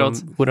cilvēks,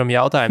 kuram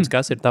jautājums,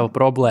 kas ir tava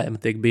problēma,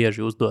 tiek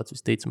bieži uzdots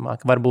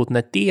visticamāk. Varbūt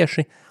ne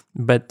tieši,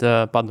 bet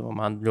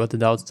padomā ļoti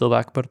daudz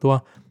cilvēku par to.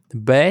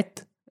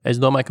 Bet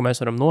es domāju, ka mēs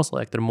varam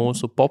noslēgt ar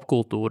mūsu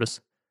popkultūras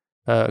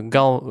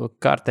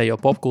kārtējo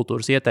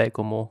popkultūras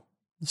ieteikumu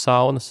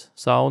saunas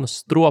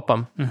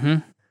stropam.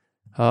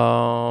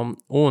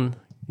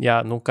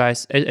 Kā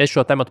es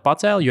šo tematu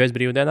pacēlu, jo es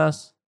brīvdienās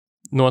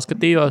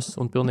noskatījos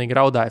un pilnīgi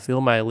raudāju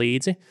filmai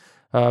līdzi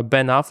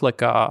Ben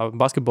Afflecka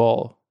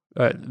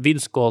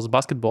vidusskolas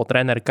basketbola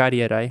trenera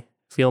karjerai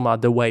filmā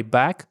The Way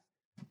Back.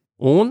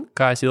 Un,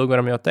 kā es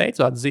Ilgaram jau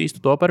teicu,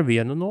 atzīstu to par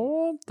vienu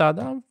no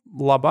tādām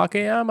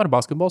labākajām ar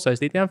basketbolu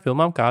saistītajām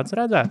filmām, kādas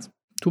redzēts.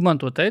 Tu man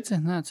to teici?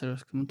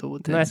 Neatceros, ka man to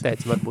teici. Es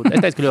teicu, varbūt.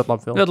 Es teicu, ka ļoti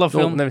labi filma. Ļoti labi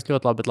filma. Nevis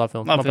ļoti labi, bet labi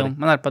filma.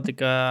 Man arī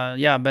patika,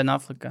 Ben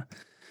Afflecka.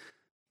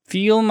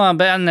 Filmā,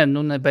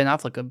 Ben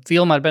Afflecka.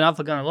 Filmā ar Ben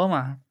Afflecka gan lomā.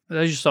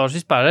 Režisors,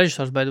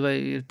 bet vai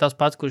ir tas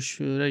pats, kurš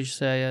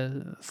režisēja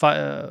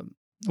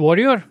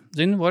Warrior?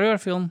 Zini, Warrior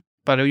filmu?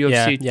 Par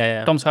UFC.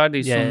 Jā. Toms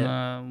Hardijs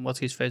un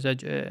what's his face?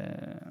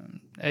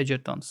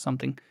 Edgertons,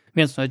 something.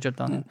 Viens no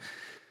Edgertoniem.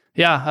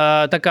 Jā,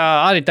 tā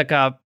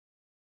kā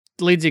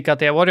līdzīgi kā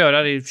tie Warrior,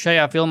 arī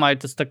šajā filmā ir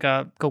tas tā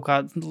kā kaut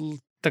kā,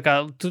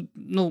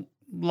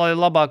 lai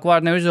labāk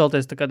vārdu nevar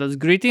izvēlēties, tā kā tāds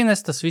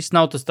grittiness, tas viss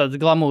nav tas tāds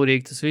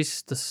glamūrīgi, tas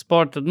viss, tas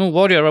sports,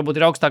 Warrior varbūt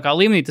ir augstākā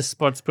līmenī tas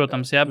sports,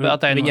 protams, jā,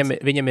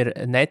 viņam ir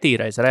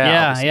netīrais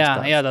reāls.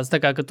 Jā, tāds tā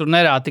kā, ka tur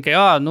nerāda tikai,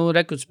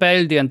 reku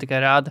spēļu dienu tikai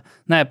rāda.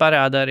 Nē,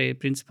 parāda arī,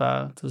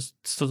 principā,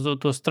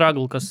 to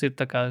struggle, kas ir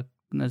tā kā,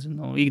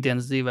 nezinu,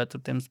 ikdienas dzīvē, tur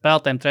tiem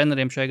spēlētājiem,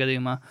 treneriem šajā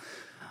gadījumā.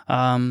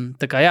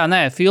 Tā kā,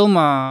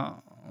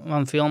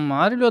 man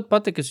filma arī ļoti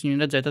patika, es viņu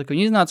redzēju, tad, kad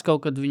viņi iznāca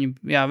kaut kad,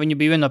 viņi bija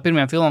viena no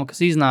pirmajām filmām,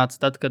 kas iznāca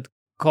tad, kad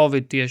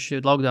Covid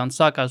tieši lockdown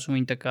sākās, un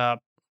viņi tā kā,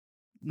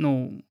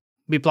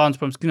 bija plāns,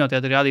 protams,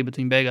 kinoteātrī rādīt, bet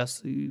viņi beigās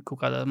kaut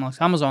kādā, man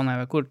liekas, Amazonē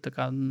vai kur, tā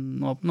kā,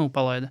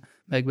 palaida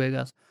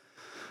beigās.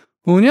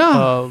 Un jā.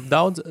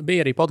 Daudz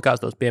bija arī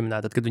podkāstos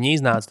pieminēta, tad, kad viņi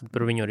iznāca, tad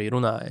par viņu arī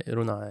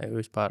runāja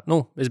vispār.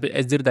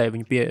 Es dzirdēju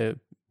viņu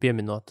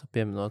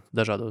pieminot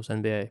dažādos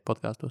NBA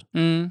podkāstos.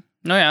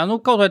 Nu jā,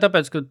 kaut vai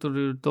tāpēc, ka tur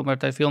tomēr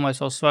tajā filmā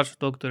savs svars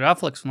to, ka tur ir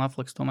Afflecks, un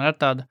Afflecks tomēr ir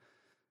tāda,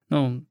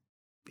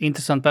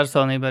 interesanta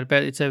personība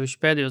arī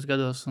sevišķi pēdējos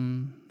gados, un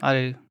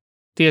arī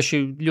tieši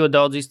ļoti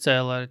daudz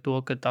izcēla arī to,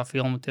 ka tā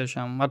filma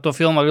tiešām, ar to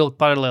filmu var vilkt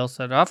paralēls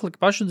ar Afflecka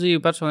pašu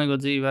dzīvi, personīgo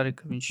dzīvi, arī,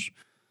 ka viņš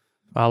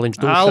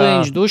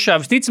Aliņš dušā.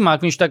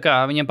 Visticamāk, viņš tā kā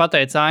viņam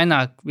pateica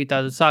ainā, bija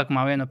tāda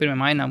sākumā viena no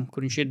pirmajām ainām,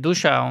 kur viņš ir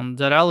dušā un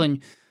dzer aliņu.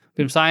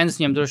 Pirms ainas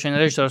viņam droši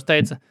vien režisors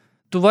teica,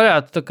 tu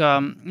varētu tā kā,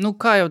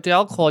 kā jau tie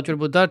alkoholiķi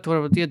varbūt dara, tu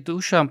varbūt iet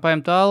dušā un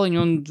paņemt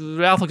aliņu, un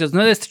Afflecks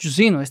teica, es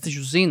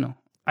taču zinu.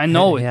 I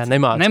know it. Jā,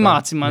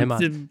 nemāci man.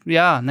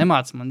 Jā,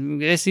 nemāci man.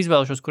 Es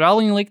izvēlušos, kur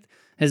aliņu likt.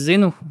 Es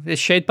zinu,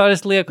 es šeit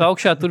parasti lieku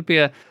augšā, tur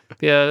pie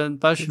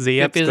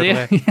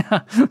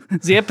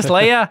ziepas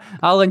lejā,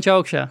 aliņš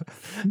augšā.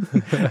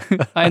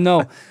 I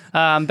know.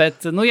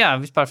 Bet,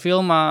 vispār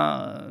filmā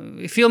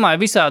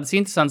ir visādas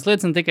interesantas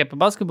lietas, ne tikai par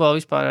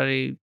basketbolu, vispār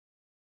arī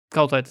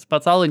kaut vai tas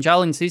pats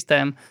aliņu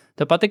sistēma.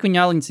 Tev patīk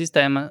viņa aliņu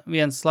sistēma,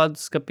 viens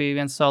sladskapī,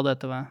 viens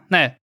saldētavā.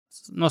 Nē,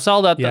 no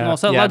saldētavā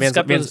uz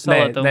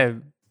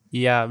saldētavu.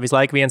 Jā, visu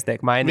laiku viens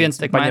tiek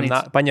mainīts.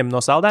 Paņem no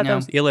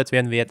saldētavas, ieliec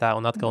vienu vietā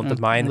un atkal un tad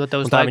maina.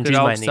 Un tā viņš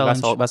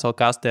izmainīja veselu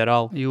kasti ar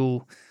alu.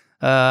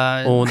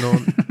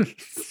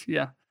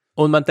 Jā.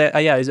 Un man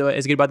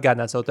es gribu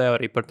atgādināt savu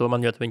teoriju par to,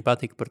 man ļoti viņa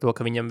patika par to,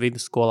 ka viņam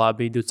vidusskolā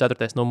bija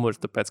 24. numurs,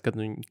 tāpēc, ka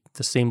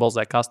tas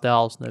simbolizē kasti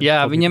alus.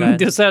 Jā, viņam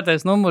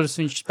 24. numurs,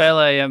 viņš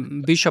spēlēja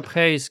Bishop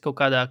Hayes kaut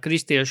kādā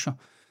kristiešu,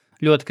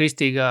 ļoti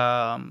kristīgā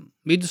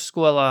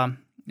vidusskolā,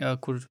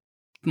 kur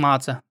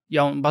māca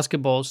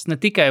basketbols ne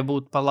tikai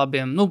būt par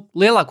labiem,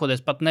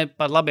 lielākoties pat ne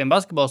par labiem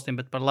basketbolistiem,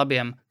 bet par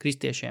labiem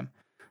kristiešiem.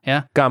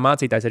 Ja? Kā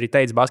mācītājs arī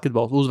teica,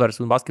 basketbols uzvaras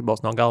un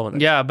basketbols nav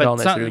galvenais. Jā,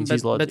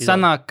 bet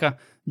sanāk, ka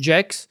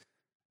Džeks,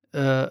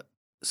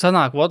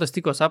 es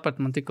tikko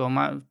sapratu, man tikko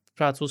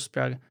prāts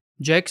uzsprāga.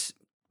 Džeks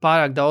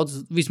pārāk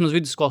daudz, vismaz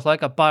vidusskolas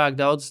laikā pārāk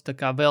daudz tā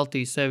kā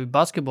veltīja sevi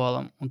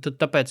basketbolam, un tad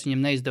tāpēc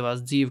viņam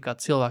neizdevās dzīve kā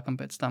cilvēkam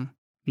pēc tam.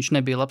 Viņš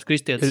nebija labs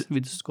kristietis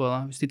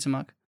vidusskolā,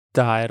 visticamāk.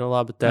 Tā ir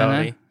laba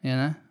teorija.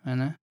 Ja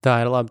ne? Tā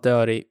ir laba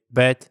teorija,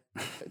 bet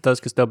tas,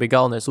 kas tev bija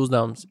galvenais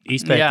uzdevums,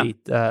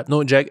 izpētīt.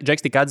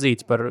 Džeks tika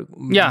atzīts par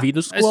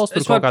vidusskolas,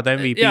 tur kaut kādu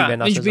MVP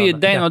vienā viņš sezonā.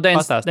 Viņš bija no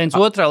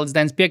 92. līdz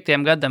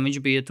 95. gadam,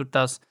 viņš bija tur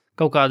tās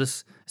kaut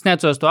kādas, es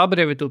neatceros to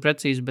abreviatūru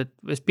precīzi, bet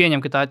es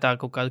pieņemu, ka tā ir tā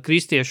kaut kāda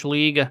kristiešu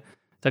līga,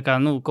 tā kā,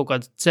 kaut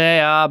kāda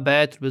CAB,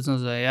 tur bez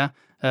nozēja, ja.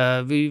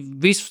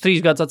 Visus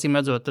 3 gadus acīm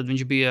redzot, tad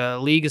viņš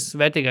bija līgas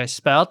vērtīgais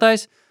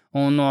spēlētājs.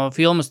 Un no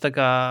filmas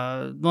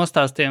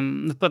nostāstiem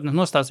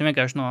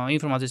vienkārši no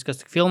informācijas, kas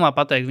tika filmā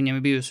pateikt, viņam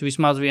ir bijusi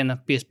vismaz viena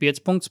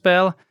 55 punktu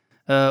spēle.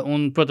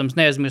 Un, protams,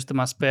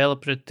 neaizmirstamā spēle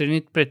pret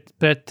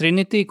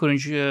Trinity, kur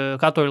viņš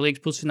katoļu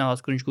līgas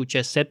pusfinālās, kur viņš gūja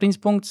 47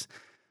 punktus.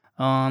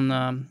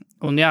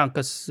 Un jā,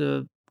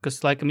 kas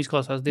laikam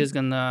izklausās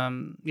diezgan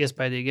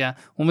iespaidīgi. Jā.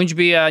 Un viņš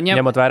bija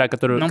ņemot vērā, ka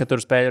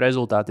tur spēļu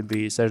rezultāti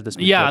bija 60.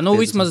 Jā,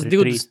 vismaz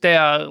 20.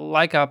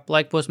 laika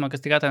posmā,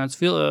 kas tika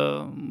atainots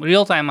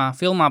real-time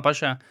filmā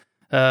pašā.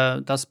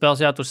 Tās spēles,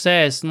 tur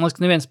 60. Man liekas,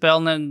 ka neviena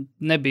spēle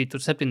nebija tur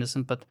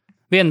 70 pat.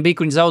 Viena bija,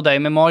 kur viņi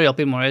zaudēja Memorial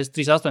pirmo reizi,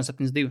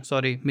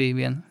 38-72, bija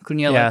viena, kur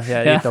viņi ielēja. Jā,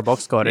 ir to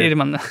boxskori. Ir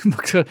man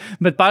boxskori.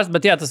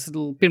 Bet jā, tas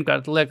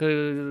pirmkārt liek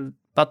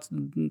pats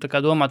tā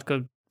kā domāt, ka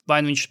vai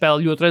viņš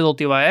spēlē ļoti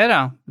rezultīvā erā,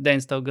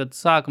 90. gadu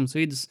sākums,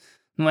 vidus.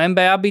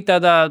 NBA bija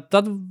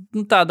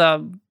tādā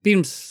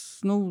pirms,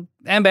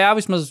 NBA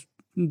vismaz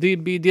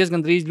bija diezgan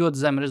drīz ļoti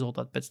zemi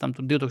rezultāti pēc tam,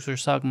 tur 2000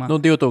 sākumā.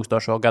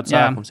 2000. Gadu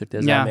sākums ir tie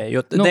zemie,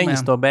 jo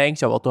 90.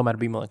 beigas jau vēl tomēr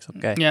bija, man liekas,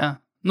 ok.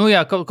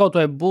 Jā, kaut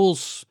vai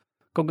Bulls,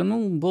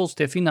 Bulls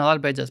tie fināli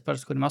arī beidzās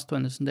parasti, kuriem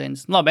 80,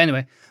 90. Labi,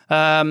 anyway,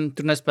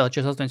 tur nespēlē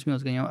 48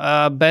 minūtes gan jau.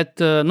 Bet,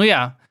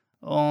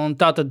 un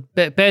tā tad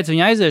pēc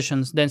viņa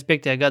aiziešanas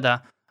 95.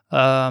 gadā,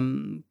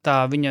 tā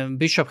viņa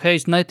Bishop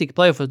Hayes netika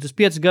play-offos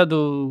 25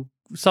 gadu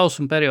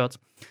sausuma periods.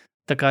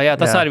 Tā kā,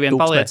 tas arī vien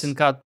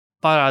paliecina,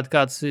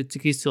 parāda,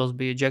 cik izcils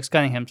bija Džeks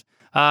Cunninghams.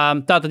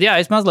 Tātad,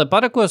 es mazliet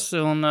parakos,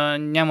 un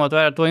ņemot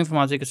vērā to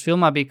informāciju, kas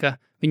filmā bija, ka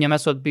viņam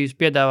esot bijis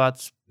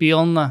piedāvāts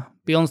pilna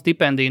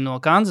stipendija no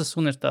Kansas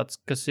universitātes,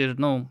 kas ir,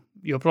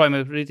 joprojām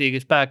ir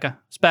rītīgi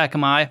spēka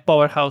māja,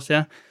 powerhouse,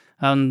 ja?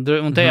 Un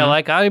tajā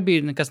laikā arī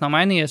bija, nekas nav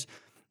mainījies.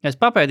 Es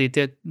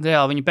papētīju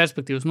reāli viņa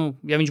perspektīvas,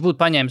 ja viņš būtu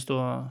paņēmis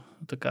to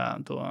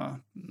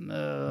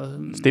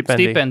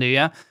stipendiju,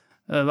 ja.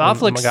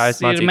 Afflecks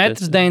ir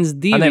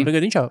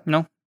 1,92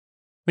 m.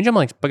 Viņš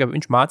man liekas,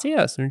 viņš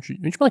mācījās,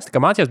 viņš man liekas,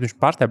 ka mācījās, viņš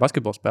pārstāja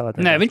basketbolu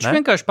spēlēt. Nē, viņš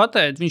vienkārši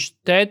pateica, viņš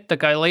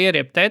lai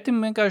ieriep tētim,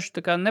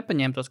 vienkārši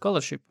nepaņēma to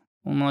scholarship.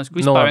 Un, man liekas,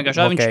 vispār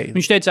vienkārši,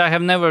 viņš teica, I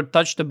have never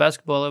touched the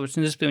basketball ever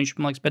since, viņš,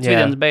 man liekas, pēc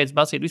vidienas beidz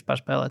basīt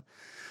vispār spēlēt.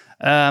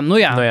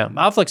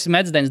 Afflecks ir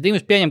 1,92 m,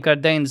 es pieņemu, ka ar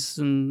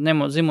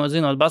 90,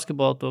 zinot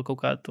basketbolu, to kaut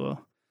kā to,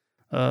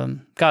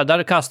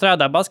 kā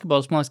strādā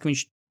basketbols, man liekas, ka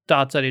viņš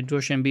tāds arī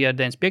droši vien bija ar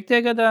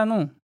 95. gadā,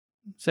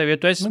 sevi, ja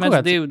tu esi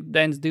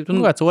 1,92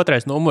 m. Kāds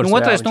otrais numurs.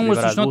 Otrais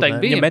numurs viņš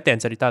noteikti bija. Viņa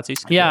metiens arī tāds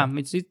izskatījās. Jā,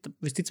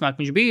 visticamāk,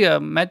 viņš bija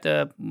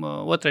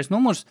otrais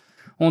numurs,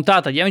 un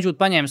tātad, ja viņš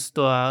būtu paņēmis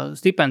to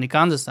stipendiju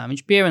Kansasā,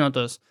 viņš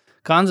pievienotos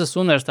Kansas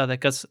universitātē,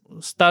 kas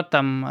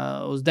startam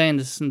uz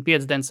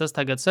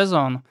 95-96 gadu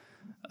sezonu.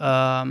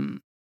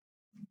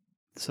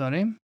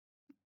 95.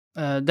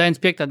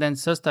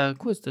 96.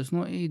 Ko tas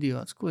ir?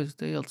 Idiots. Ko tas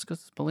ir? Kas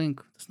tas pa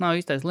linku? Tas nav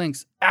īstais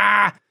links.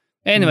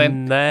 Anyway,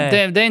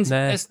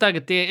 es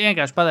tagad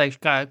vienkārši pateikšu,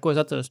 ko es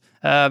atceros.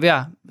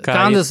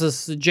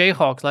 Kansas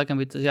Jayhawks, laikam,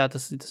 bija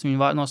tas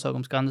viņa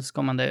nosaukums Kansas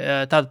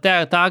komandai. Tā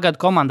gada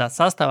komandā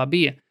sastāvā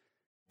bija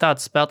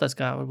tāds spēlētājs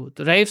kā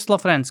varbūt Reivs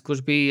Lafrens,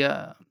 kurš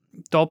bija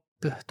top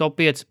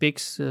 5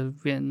 piks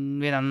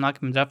vienā no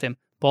nākamajiem draftiem.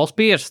 Pols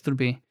Pierce tur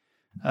bija.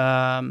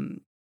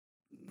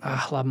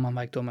 Labi, man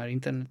vajag tomēr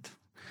internetu.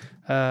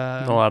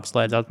 Labi,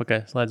 slēdz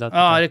atpakaļ.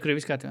 Kur ir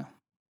viss kārtībā.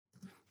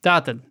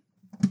 Tātad.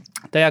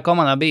 Tajā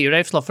komandā bija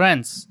Reivs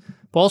Lafrens,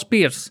 Pols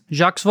Pierce,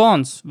 Žaks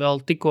Vons,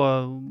 vēl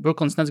tikko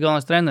Brooklyns Nets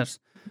galvenais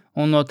treneris.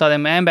 Un no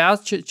tādiem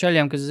NBA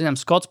čeļiem, kas zinām,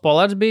 Skots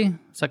Pollards bija,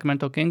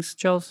 Sacramento Kings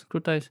čels,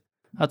 krūtais.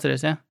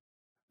 Atceries, ja?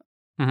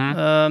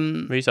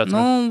 Visu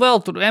atceros. Vēl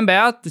tur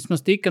NBA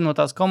vismaz tika no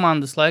tās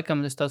komandas,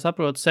 laikam, es tā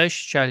saprotu,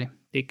 6 čeļi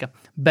tika.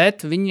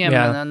 Bet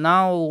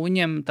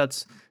viņiem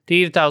tāds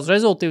tīri tā uz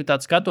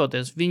rezultīvitāti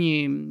skatoties. Viņi,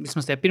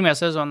 vismaz tie pirmajā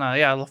sezonā,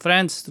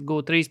 Lafrens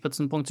guva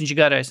 13 punktus, viņš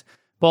garais.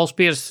 Pols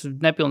Pierce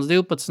nepilns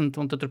 12,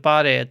 un tad tur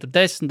pārējie tur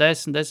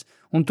 10.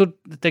 Un tur,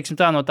 teiksim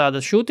tā, no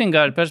tādas shooting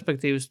guard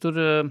perspektīvas, tur,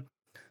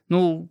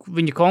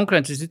 viņa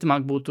konkurence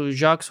visticamāk būtu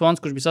Žaks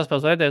Vons, kurš bija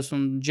saspēles veidējs,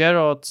 un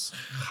Džerods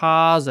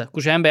Hāze,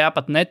 kurš NBA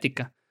pat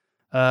netika.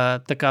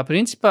 Tā kā,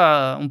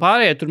 principā, un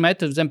pārējie tur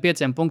meta zem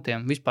 5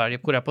 punktiem vispār,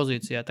 jebkurā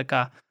pozīcijā. Tā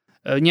kā,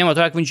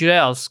 ņemot vērā, ka viņš ir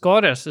reāls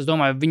skorers, es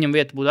domāju, viņam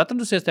vieta būtu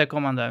atradusies tajā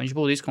komandā, viņš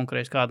būtu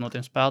izkonkurējis kādu no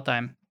tiem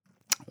spēlētājiem.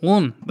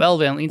 Un vēl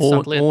viena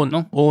interesanta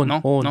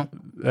lieta.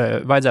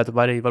 Vajadzētu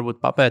arī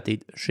varbūt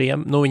papētīt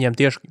viņiem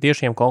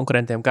tiešiem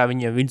konkurentiem, kā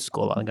viņiem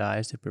vidusskolā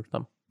gājas pirms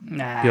tam.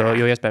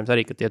 Jo iespējams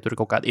arī, ka tie tur ir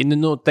kaut kādi,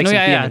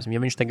 piemēram, ja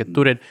viņš tagad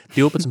tur ir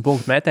 12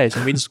 punktu metējis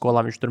un vidusskolā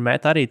viņš tur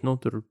met arī,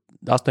 tur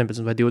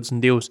 18 vai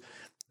 22,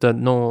 tad,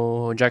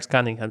 Džeks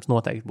Cunninghams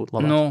noteikti būtu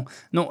labāks.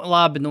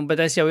 Labi, bet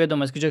es jau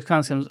iedomājos, ka Džeks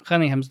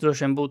Cunninghams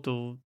droši vien būtu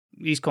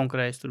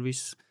izkonkurējis tur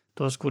visus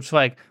tos, kurus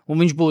vajag.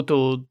 Un viņš būtu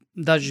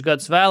dažus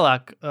gadus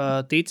vēlāk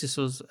ticis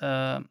uz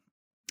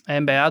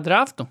NBA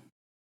draftu.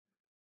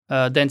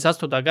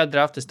 98. gada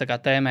draftu es tā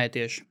kā tēmēju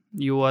tieši.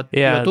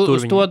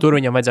 Tur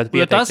viņam vajadzētu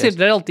pieteikties. Jo tas ir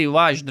relatīvi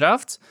vājš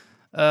drafts,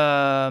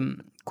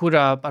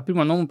 kurā ar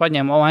pirmo numuru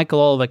paņēma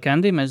Michael Oliver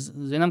Candy. Mēs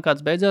zinām,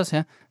 kāds beidzās.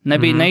 Ja?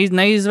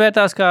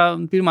 Neizvērtās kā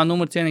pirmā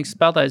numura cienīgs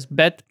spēlētājs,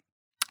 bet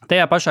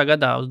tajā pašā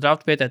gadā uz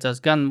draftu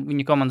pieteicās gan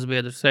viņa komandas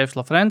biedrs Reivs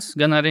Lafrens,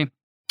 gan arī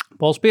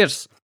Pols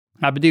Pierce.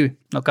 Abi divi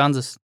no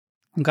Kansas.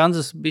 Un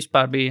Kansas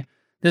vispār bija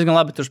diezgan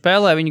labi tur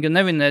spēlē. Viņi gan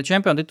nevinēja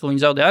čempionu titulu,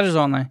 viņi zaudēja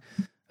Arizonai,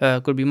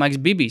 kur bija Maiks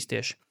Bibijs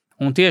tieši.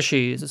 Un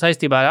tieši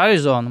saistībā ar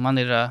Arizonu man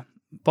ir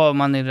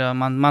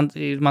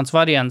mans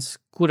variants,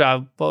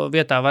 kurā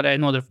vietā varēja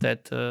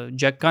nodraftēt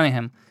Džeku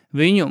Cunningham.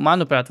 Viņu,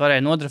 manuprāt,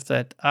 varēja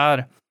nodraftēt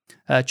ar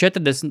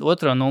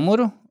 42.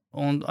 numuru,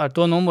 un ar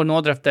to numuru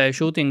nodraftēja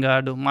shooting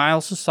guardu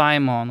Milesu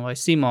Simonu vai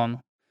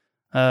Simonu.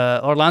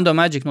 Orlando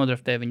Magic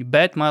nodraftēja viņu,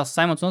 bet Miles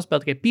Simons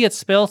nospēlēja tikai 5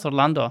 spēles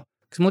Orlando,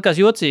 kas man likās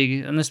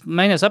jocīgi. Un es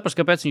mēģināju saprast,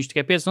 kāpēc viņš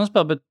tikai 5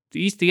 nospēlēja, bet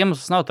īsti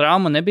iemesls nav,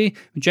 trauma nebija.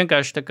 Viņš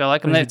vienkārši tā kā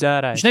laikam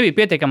viņš nebija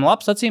pietiekami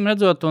labs, acīm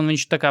redzot, un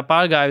viņš tā kā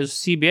pārgāja uz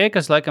CBA,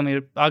 kas laikam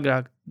ir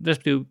agrāk,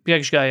 respektīvi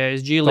priekšgājais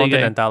G līgai.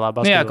 Kontinentālā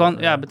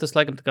basketbolā. Jā, bet tas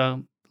laikam tā kā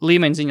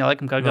līmeņa ziņā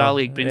laikam kā G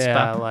līga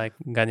principā. Jā,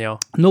 gan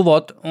jau.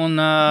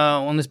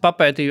 Un es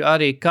papētīju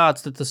arī,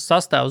 kāds tas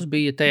sastāvs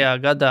bija tajā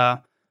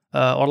gadā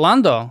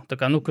Orlando, tā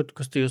kā,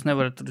 kas jūs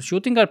nevarat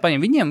shooting guard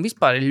paņemt. Viņiem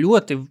vispār ir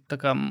ļoti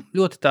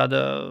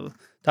tāda,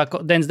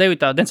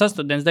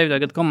 99.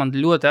 gada komanda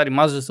ļoti arī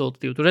maz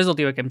rezultatīva. Tur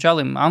rezultīvākiem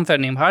čalim,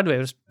 Amfernim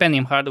Hardware'am,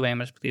 Pennim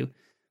Hardware'am, respektīvi,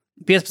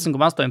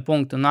 15,8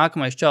 punktu. Un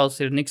nākamais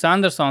čalis ir Niks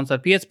Andersons ar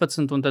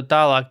 15, un tad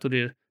tālāk tur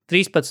ir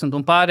 13,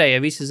 un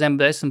pārējie visi zem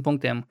 10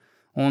 punktiem.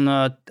 Un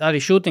arī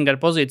shooting guard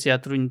pozīcijā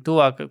tur viņi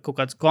tuvāk kaut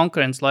kāds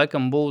konkurents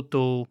laikam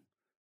būtu,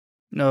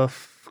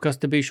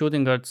 kas te bija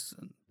shooting guards?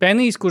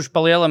 Penijs, kurš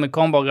pa lielam ir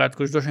combo guard,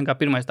 kurš droši vien kā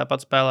pirmais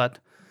tāpat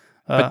spēlētu.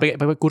 Bet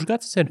kurš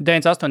gads tas ir?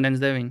 98,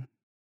 99.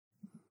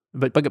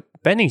 Bet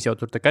Penijs jau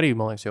tur tā arī,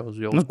 man liekas, jau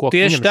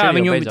tieši tā,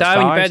 viņa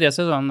pēdējā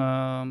sezona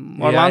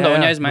Orlando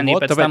viņa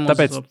aizmainīja pēc tam uz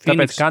Phoenix.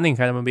 Tāpēc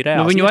Cunninghamam bija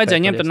reāls. Viņu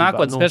vajadzēja ņemt ar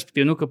nākotnes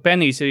perspektīvu, ka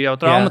Penijs ir jau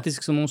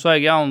traumatisks un mums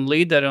vajag jaunu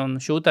līderi un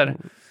šūteri.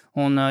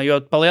 Un,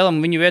 jo pa lielam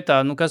viņu vietā,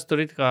 kas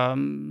tur ir kā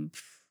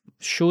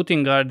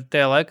shooting guard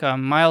tajā laikā,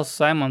 Miles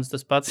Simons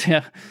tas pats,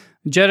 jā.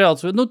 Geralds,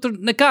 tur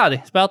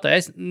nekādi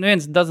spēlētāji.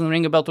 Viens doesn't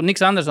ring a bell, tur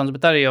Niks Andersons,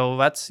 bet arī jau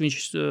vecs, viņš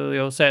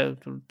jau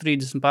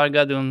 30 pār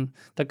gadi. Un,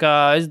 tā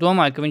kā es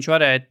domāju, ka viņš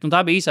varēja,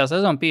 tā bija īsā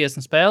sezona,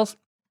 50 spēles,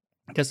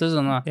 kas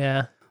sezonā.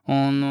 Yeah.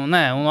 Un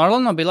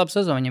Orlando bija laba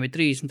sezona. Viņam bija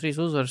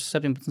 33 uzvaras,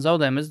 17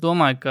 zaudējumi. Es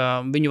domāju, ka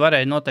viņu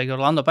varēja noteikti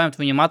Orlando paņemt,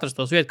 viņam atrast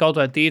tos vietu kaut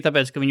vai tīri,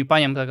 tāpēc, ka viņu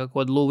paņem kā kaut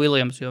kādu Lou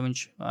Williams, jo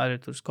viņš arī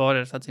tur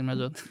skorers, acīm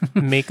redzot.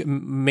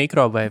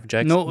 Microwave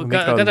Jackson.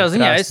 Katrā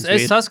ziņā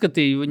es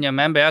saskatīju viņam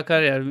NBA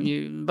karjeru.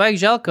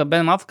 Vajag žēl, ka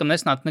Benam Aflikam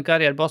nesnāca ne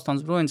karjeru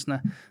Bostons Bruins,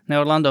 ne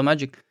Orlando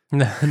Magic.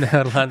 Ne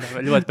Orlando,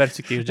 ļoti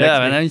perspektīvs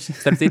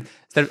Jackson.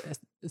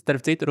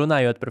 Starp citu,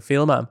 runājot par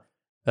filmām,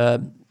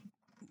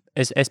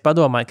 es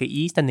padomāju, ka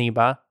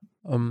īstenībā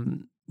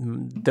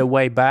The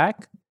Way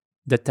Back,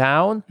 The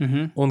Town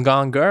un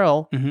Gone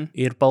Girl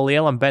ir pa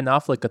lielam Ben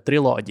Affleka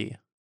triloģija.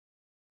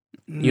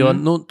 Jo,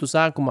 tu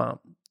sākumā,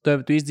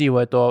 tu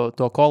izdzīvoji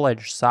to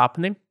koledžu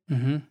sapni,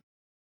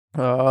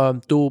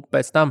 tu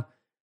pēc tam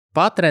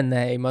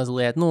patrenēji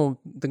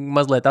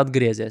mazliet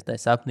atgriezies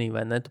tajā sapnī,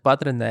 vai ne? Tu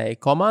patrenēji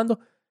komandu,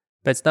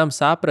 pēc tam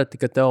saprati,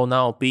 ka tev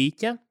nav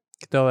pīķa,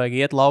 ka tev vajag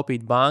iet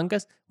laupīt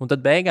bankas, un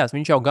tad beigās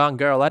viņš jau Gone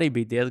Girl arī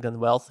bija diezgan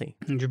wealthy.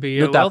 Viņš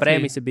bija tā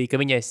premisa bija, ka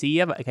viņai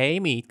sieva, ka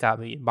Amy kā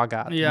bija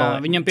bagāta. Jā,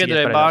 viņam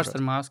piederēja bārsts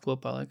ar māsu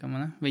kopā, laikam,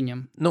 ne?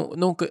 Viņam.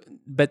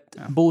 Bet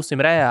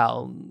būsim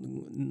reāli.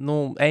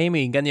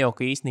 Amy gan jau,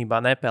 ka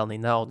īstenībā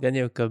nepelnīja naudu, gan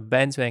jau, ka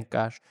Bens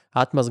vienkārši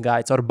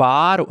atmazgāja caur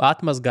bāru,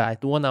 atmazgāja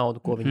to naudu,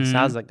 ko viņi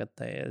sazaga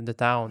The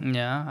Town.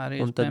 Jā,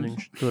 arī. Un tad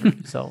viņš tur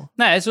savu.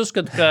 Nē, es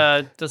uzskatu,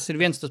 ka tas ir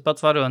viens tas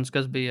pats varonis,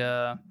 kas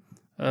bija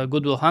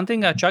Good Will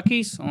Huntingā,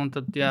 Chucky's, un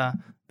tad,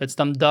 pēc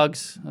tam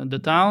Doug's The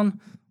Town,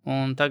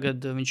 un tagad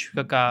viņš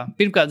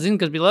pirmkārt zina,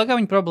 kas bija lielākā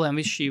viņa problēma,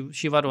 visi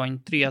šī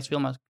varoņa 3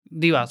 filmās,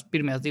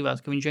 pirmajās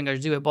divās, ka viņš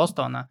vienkārši dzīvoja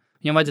Bostonā.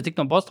 Viņam vajadzēja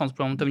tikt no Bostonas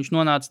prom, un tad viņš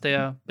nonāca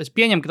tajā, es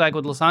pieņemu, ka tā ir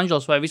kaut Los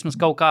Angeles vai vismaz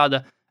kaut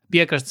kāda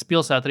piekrastes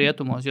pilsēta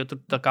rietumos, jo tur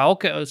tā kā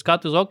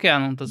skatu uz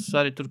okeānu, un tas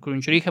arī tur, kur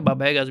viņš rihabā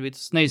beigās bija,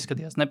 tas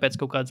neizskatījās ne pēc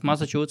kaut kādas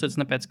Massachusetts,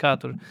 ne pēc kā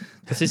tur,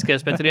 tas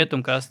izskatījās pēc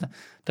rietumkrasta.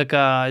 Tā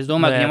kā es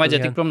domāju, ka viņam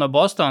vajadzēja tikt prom no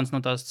Bostonas, no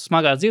tās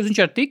smagās dzīves,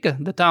 viņš arī tika,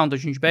 tā, un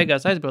viņš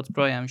beigās aizbrauc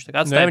projām, viņš tā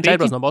kā atstāja viņš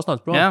aizbrauc no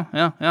Bostonas prom.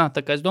 Jā,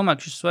 tā kā es domāju,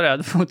 ka šis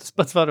varētu būt tas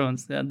pats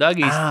varonis,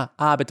 Dagijs.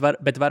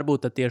 Bet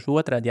varbūt tad tieši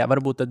otrādi,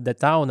 varbūt tad The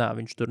Townā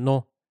viņš tur,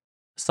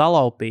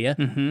 salaupīja,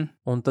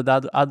 un tad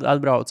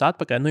atbrauc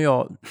atpakaļ, jo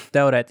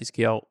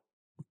teorētiski jau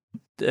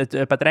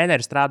pat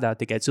treneri strādā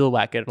tikai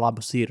cilvēki ar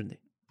labu sirdi.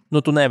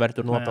 Tu nevari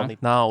tur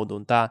nopelnīt naudu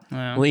un tā.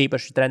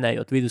 Īpaši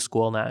trenējot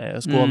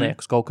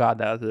vidusskolniekus kaut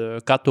kādā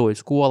katoļu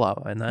skolā,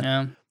 vai ne?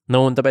 Jā.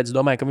 Un tāpēc es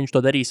domāju, ka viņš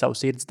to darīja savu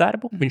sirds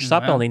darbu. Viņš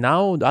sapelnīja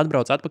naudu,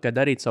 atbrauc atpakaļ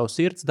darīt savu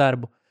sirds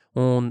darbu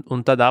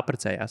un tad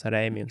apprecējās ar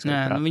Amy.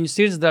 Viņa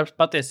sirds darbs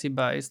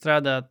patiesībā ir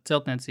strādāt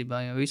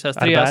celtniecībā, jo visās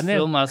 3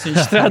 filmās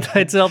viņš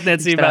strādāja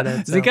celtniecībā.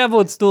 Zini, kā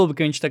būtu stulbi,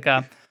 ka viņš tā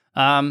kā...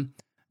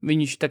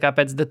 Viņš tā kā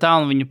pēc The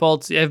Town, viņa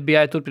policija,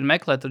 FBI turpina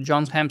meklēt, tad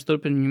Johns Hams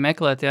turpina viņu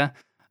meklēt,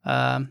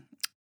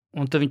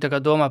 un tad viņi tā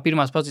kā domā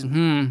pirmās pats,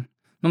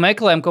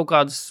 meklējam kaut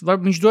kādus,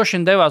 viņš droši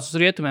vien devās uz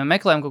rietumiem,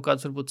 meklējam kaut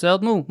kādus,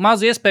 varbūt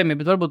maz iespējami,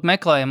 bet varbūt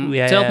meklējam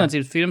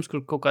celtniecības firmas,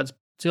 kur kaut kāds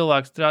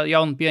cilvēks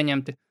jauni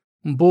pieņemti,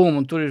 un boom,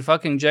 un tur ir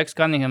fucking Jacks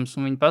Cunninghams,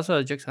 un viņi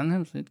pasaules Jacks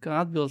Cunninghams,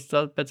 kā atbilst,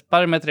 pēc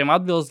parametriem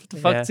atbilst,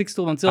 cik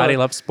stulbam cilvēku. Arī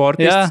labs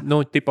sportists,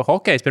 tipa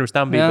hokejs pirms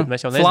tam bija, bet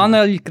mēs jau nezinām.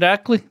 Flaneļi,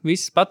 krekli,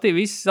 viss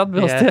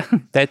atbilst.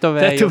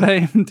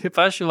 Tetovējumi, tie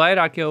paši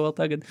vairāk jau vēl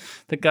tagad.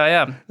 Tā kā,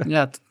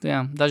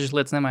 dažas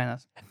lietas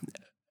nemainās.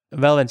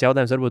 Vēl viens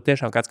jautājums, varbūt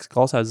tiešām kāds, kas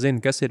klausās, zina,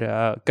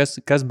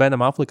 kas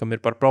Benam Afflikam ir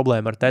par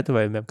problēmu ar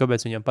tetovējumiem,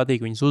 kāpēc viņam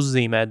patīk viņus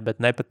uzzīmēt,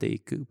 bet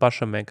nepatīk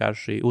pašam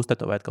vienkārši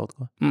uztetovēt kaut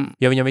ko.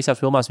 Jo viņam visās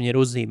filmās viņi ir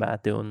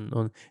uzzīmēti,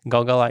 un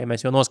gal galā, ja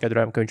mēs jau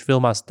noskaidrojam, ka viņš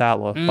filmās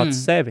tēlo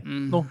pats sevi,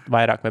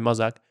 vairāk vai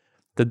mazāk,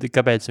 tad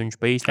kāpēc viņš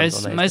pa īstam to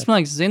neizteikt? Es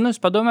man liekas, zinu,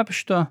 es padomāju par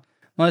šito.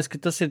 Man liekas,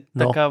 ka tas ir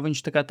tā kā viņš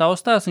tā kā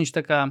taustās, viņš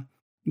tā kā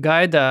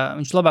gaida,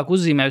 viņš labāk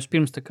uzzīmē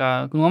vispirms tā kā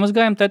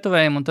nomazgājumu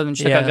tetovējumu, un tad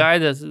viņš tā kā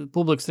gaida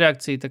publikas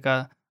reakciju, tā kā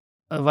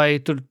vai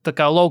tur tā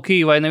kā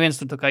low-key, vai neviens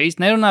tur tā kā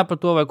īsti nerunā par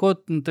to, vai ko,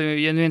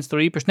 ja neviens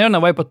tur īpaši nerunā,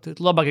 vai pat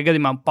labākajā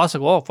gadījumā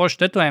pasaka, forši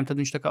tetovējumi, tad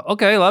viņš tā kā,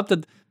 ok, labi,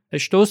 tad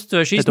es to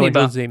uztveru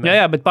īstenībā.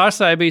 Jā, bet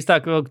pārstāja bija tā,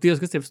 ka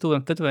Dievs, kas tie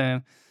stūviem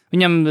tetovējumi.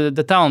 Viņam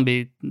The Town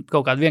bija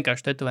kaut kāda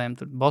vienkārši tetovējumi,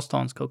 tur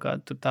Bostons kaut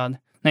kāda tur tāda.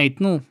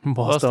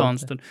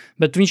 Bostons tur.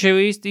 Bet viņš jau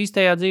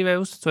īstajā dzīvē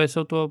uzticēja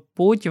savu to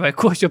puķi vai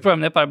ko, es joprojām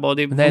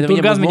nepārbaudīju.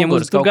 Tur gan viņam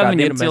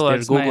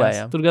cilvēks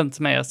smējās. Tur gan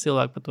smējās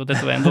cilvēki par to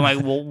tetovējumu.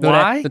 Domāju,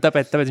 why?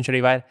 Tāpēc viņš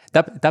arī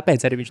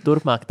tāpēc arī viņš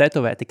turpmāk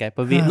tetovē tikai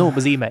pa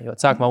zīmējot.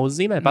 Sākumā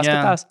uzzīmē,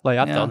 paskatās, lai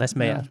atkal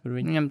nesmējās par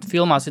viņu. Viņam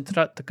filmās ir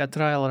tā kā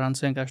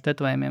trailerants vienkārši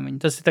tetovējumiem.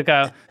 Tas ir tā kā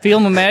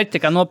filmu mērķi,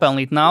 tā kā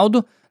nopelnīt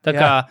naudu. Tā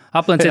kā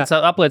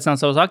apliecināt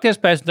savus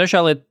aktierspējas, un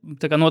trešā lieta,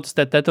 tā kā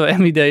notestēt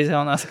tetovējumu idejas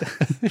jaunās.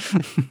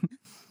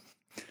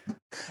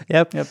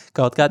 Yep.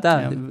 Kaut kā tā.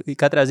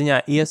 Katrā ziņā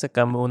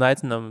iesakam un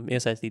aicinam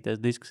iesaistīties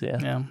diskusijā.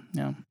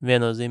 Jā.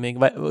 Viennozīmīgi.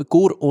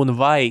 Kur un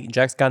vai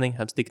Jacks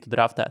Cunninghams tiktu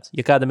draftēts?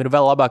 Ja kādam ir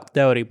vēl labāka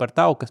teorija par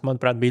tavu, kas,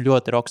 manuprāt, bija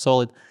ļoti rock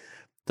solid,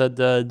 tad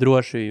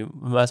droši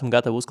esam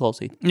gatavi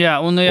uzklausīt. Jā,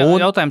 un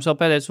jautājums vēl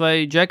pēdējais, vai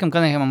Jackam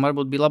Cunninghamam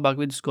varbūt bija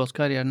labāka vidusskolas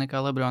karjera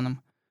nekā Lebronam?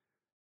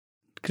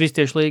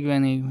 Kristiešu līga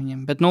vienīgi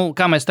viņam. Bet,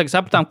 kā mēs tagad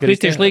sapratām,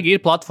 Kristiešu līga ir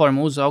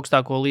platforma uz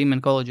augstāko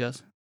līmeni koledžās.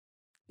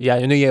 Jā,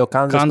 ja jau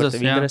Kansas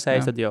tev jā,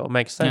 interesējas, jā. tad jau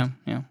makes sense.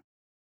 Jā.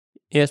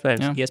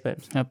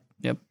 Iespējams.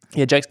 Jep.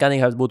 Ja Džeks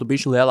Cunninghams būtu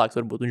bijis lielāks,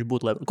 varbūt viņš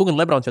būtu Lebrons. Kaut gan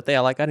Lebrons jau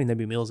tajā laikā arī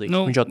nebija milzīgs.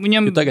 Nu, Viņš jau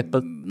viņam, tagad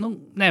pat...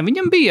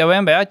 viņam bija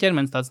jau NBA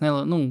ķermenis tāds,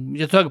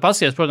 ja tu tagad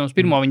pasies, protams,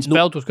 pirmo viņa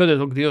spēli, tu skaties,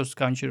 Dievs,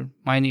 kā viņš ir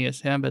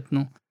mainījies, jā, bet,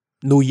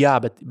 jā,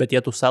 bet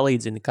ja tu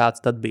salīdzini,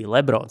 kāds tad bija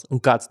Lebrons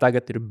un kāds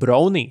tagad ir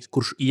Brownijs,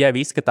 kurš jau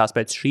izskatās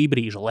pēc šī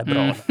brīža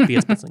Lebrona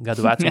 15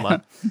 gadu vecumā.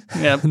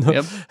 jā.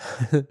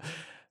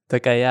 Tā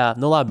kā jā,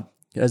 labi.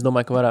 Es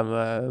domāju, ka varam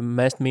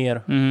mest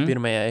mieru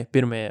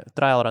pirmajai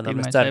trial runā.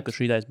 Es ceru, ka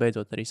šīdais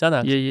beidzot arī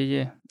sanāks.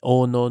 Jā.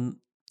 Un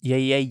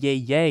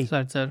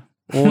Ceru.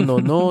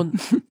 Un.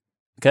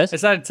 Kas?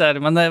 Es arī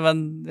ceru.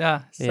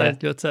 Es arī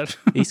ļoti ceru.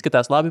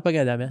 Izskatās labi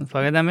pagaidām, jā?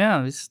 Pagaidām, jā.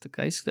 Viss tā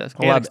kā izskatās,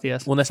 ka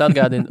ierakstījās. Un es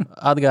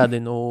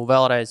atgādinu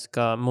vēlreiz,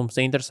 ka mums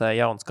interesē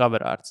jauns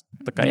cover arts.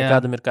 Tā kā, ja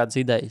kādam ir kādas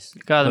idejas.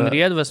 Kādam ir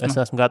iedvesma. Es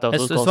esmu gatavs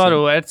uzklausīt. Es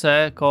varu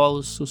RC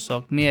kolus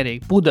uzsaukt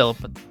mierīgi. Pudeli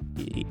pat.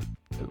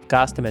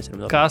 Kasti mēs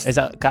varam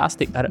nopirkt.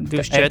 Kasti ar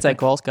RC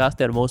kolas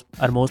kasti ar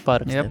mūsu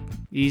pārakstiem.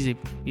 Easy.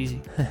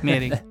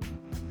 Mierīgi.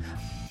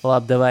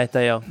 Labi, devai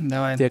te jau.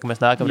 Tiekamies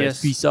nākamreiz.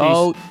 Yes, Peace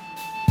out.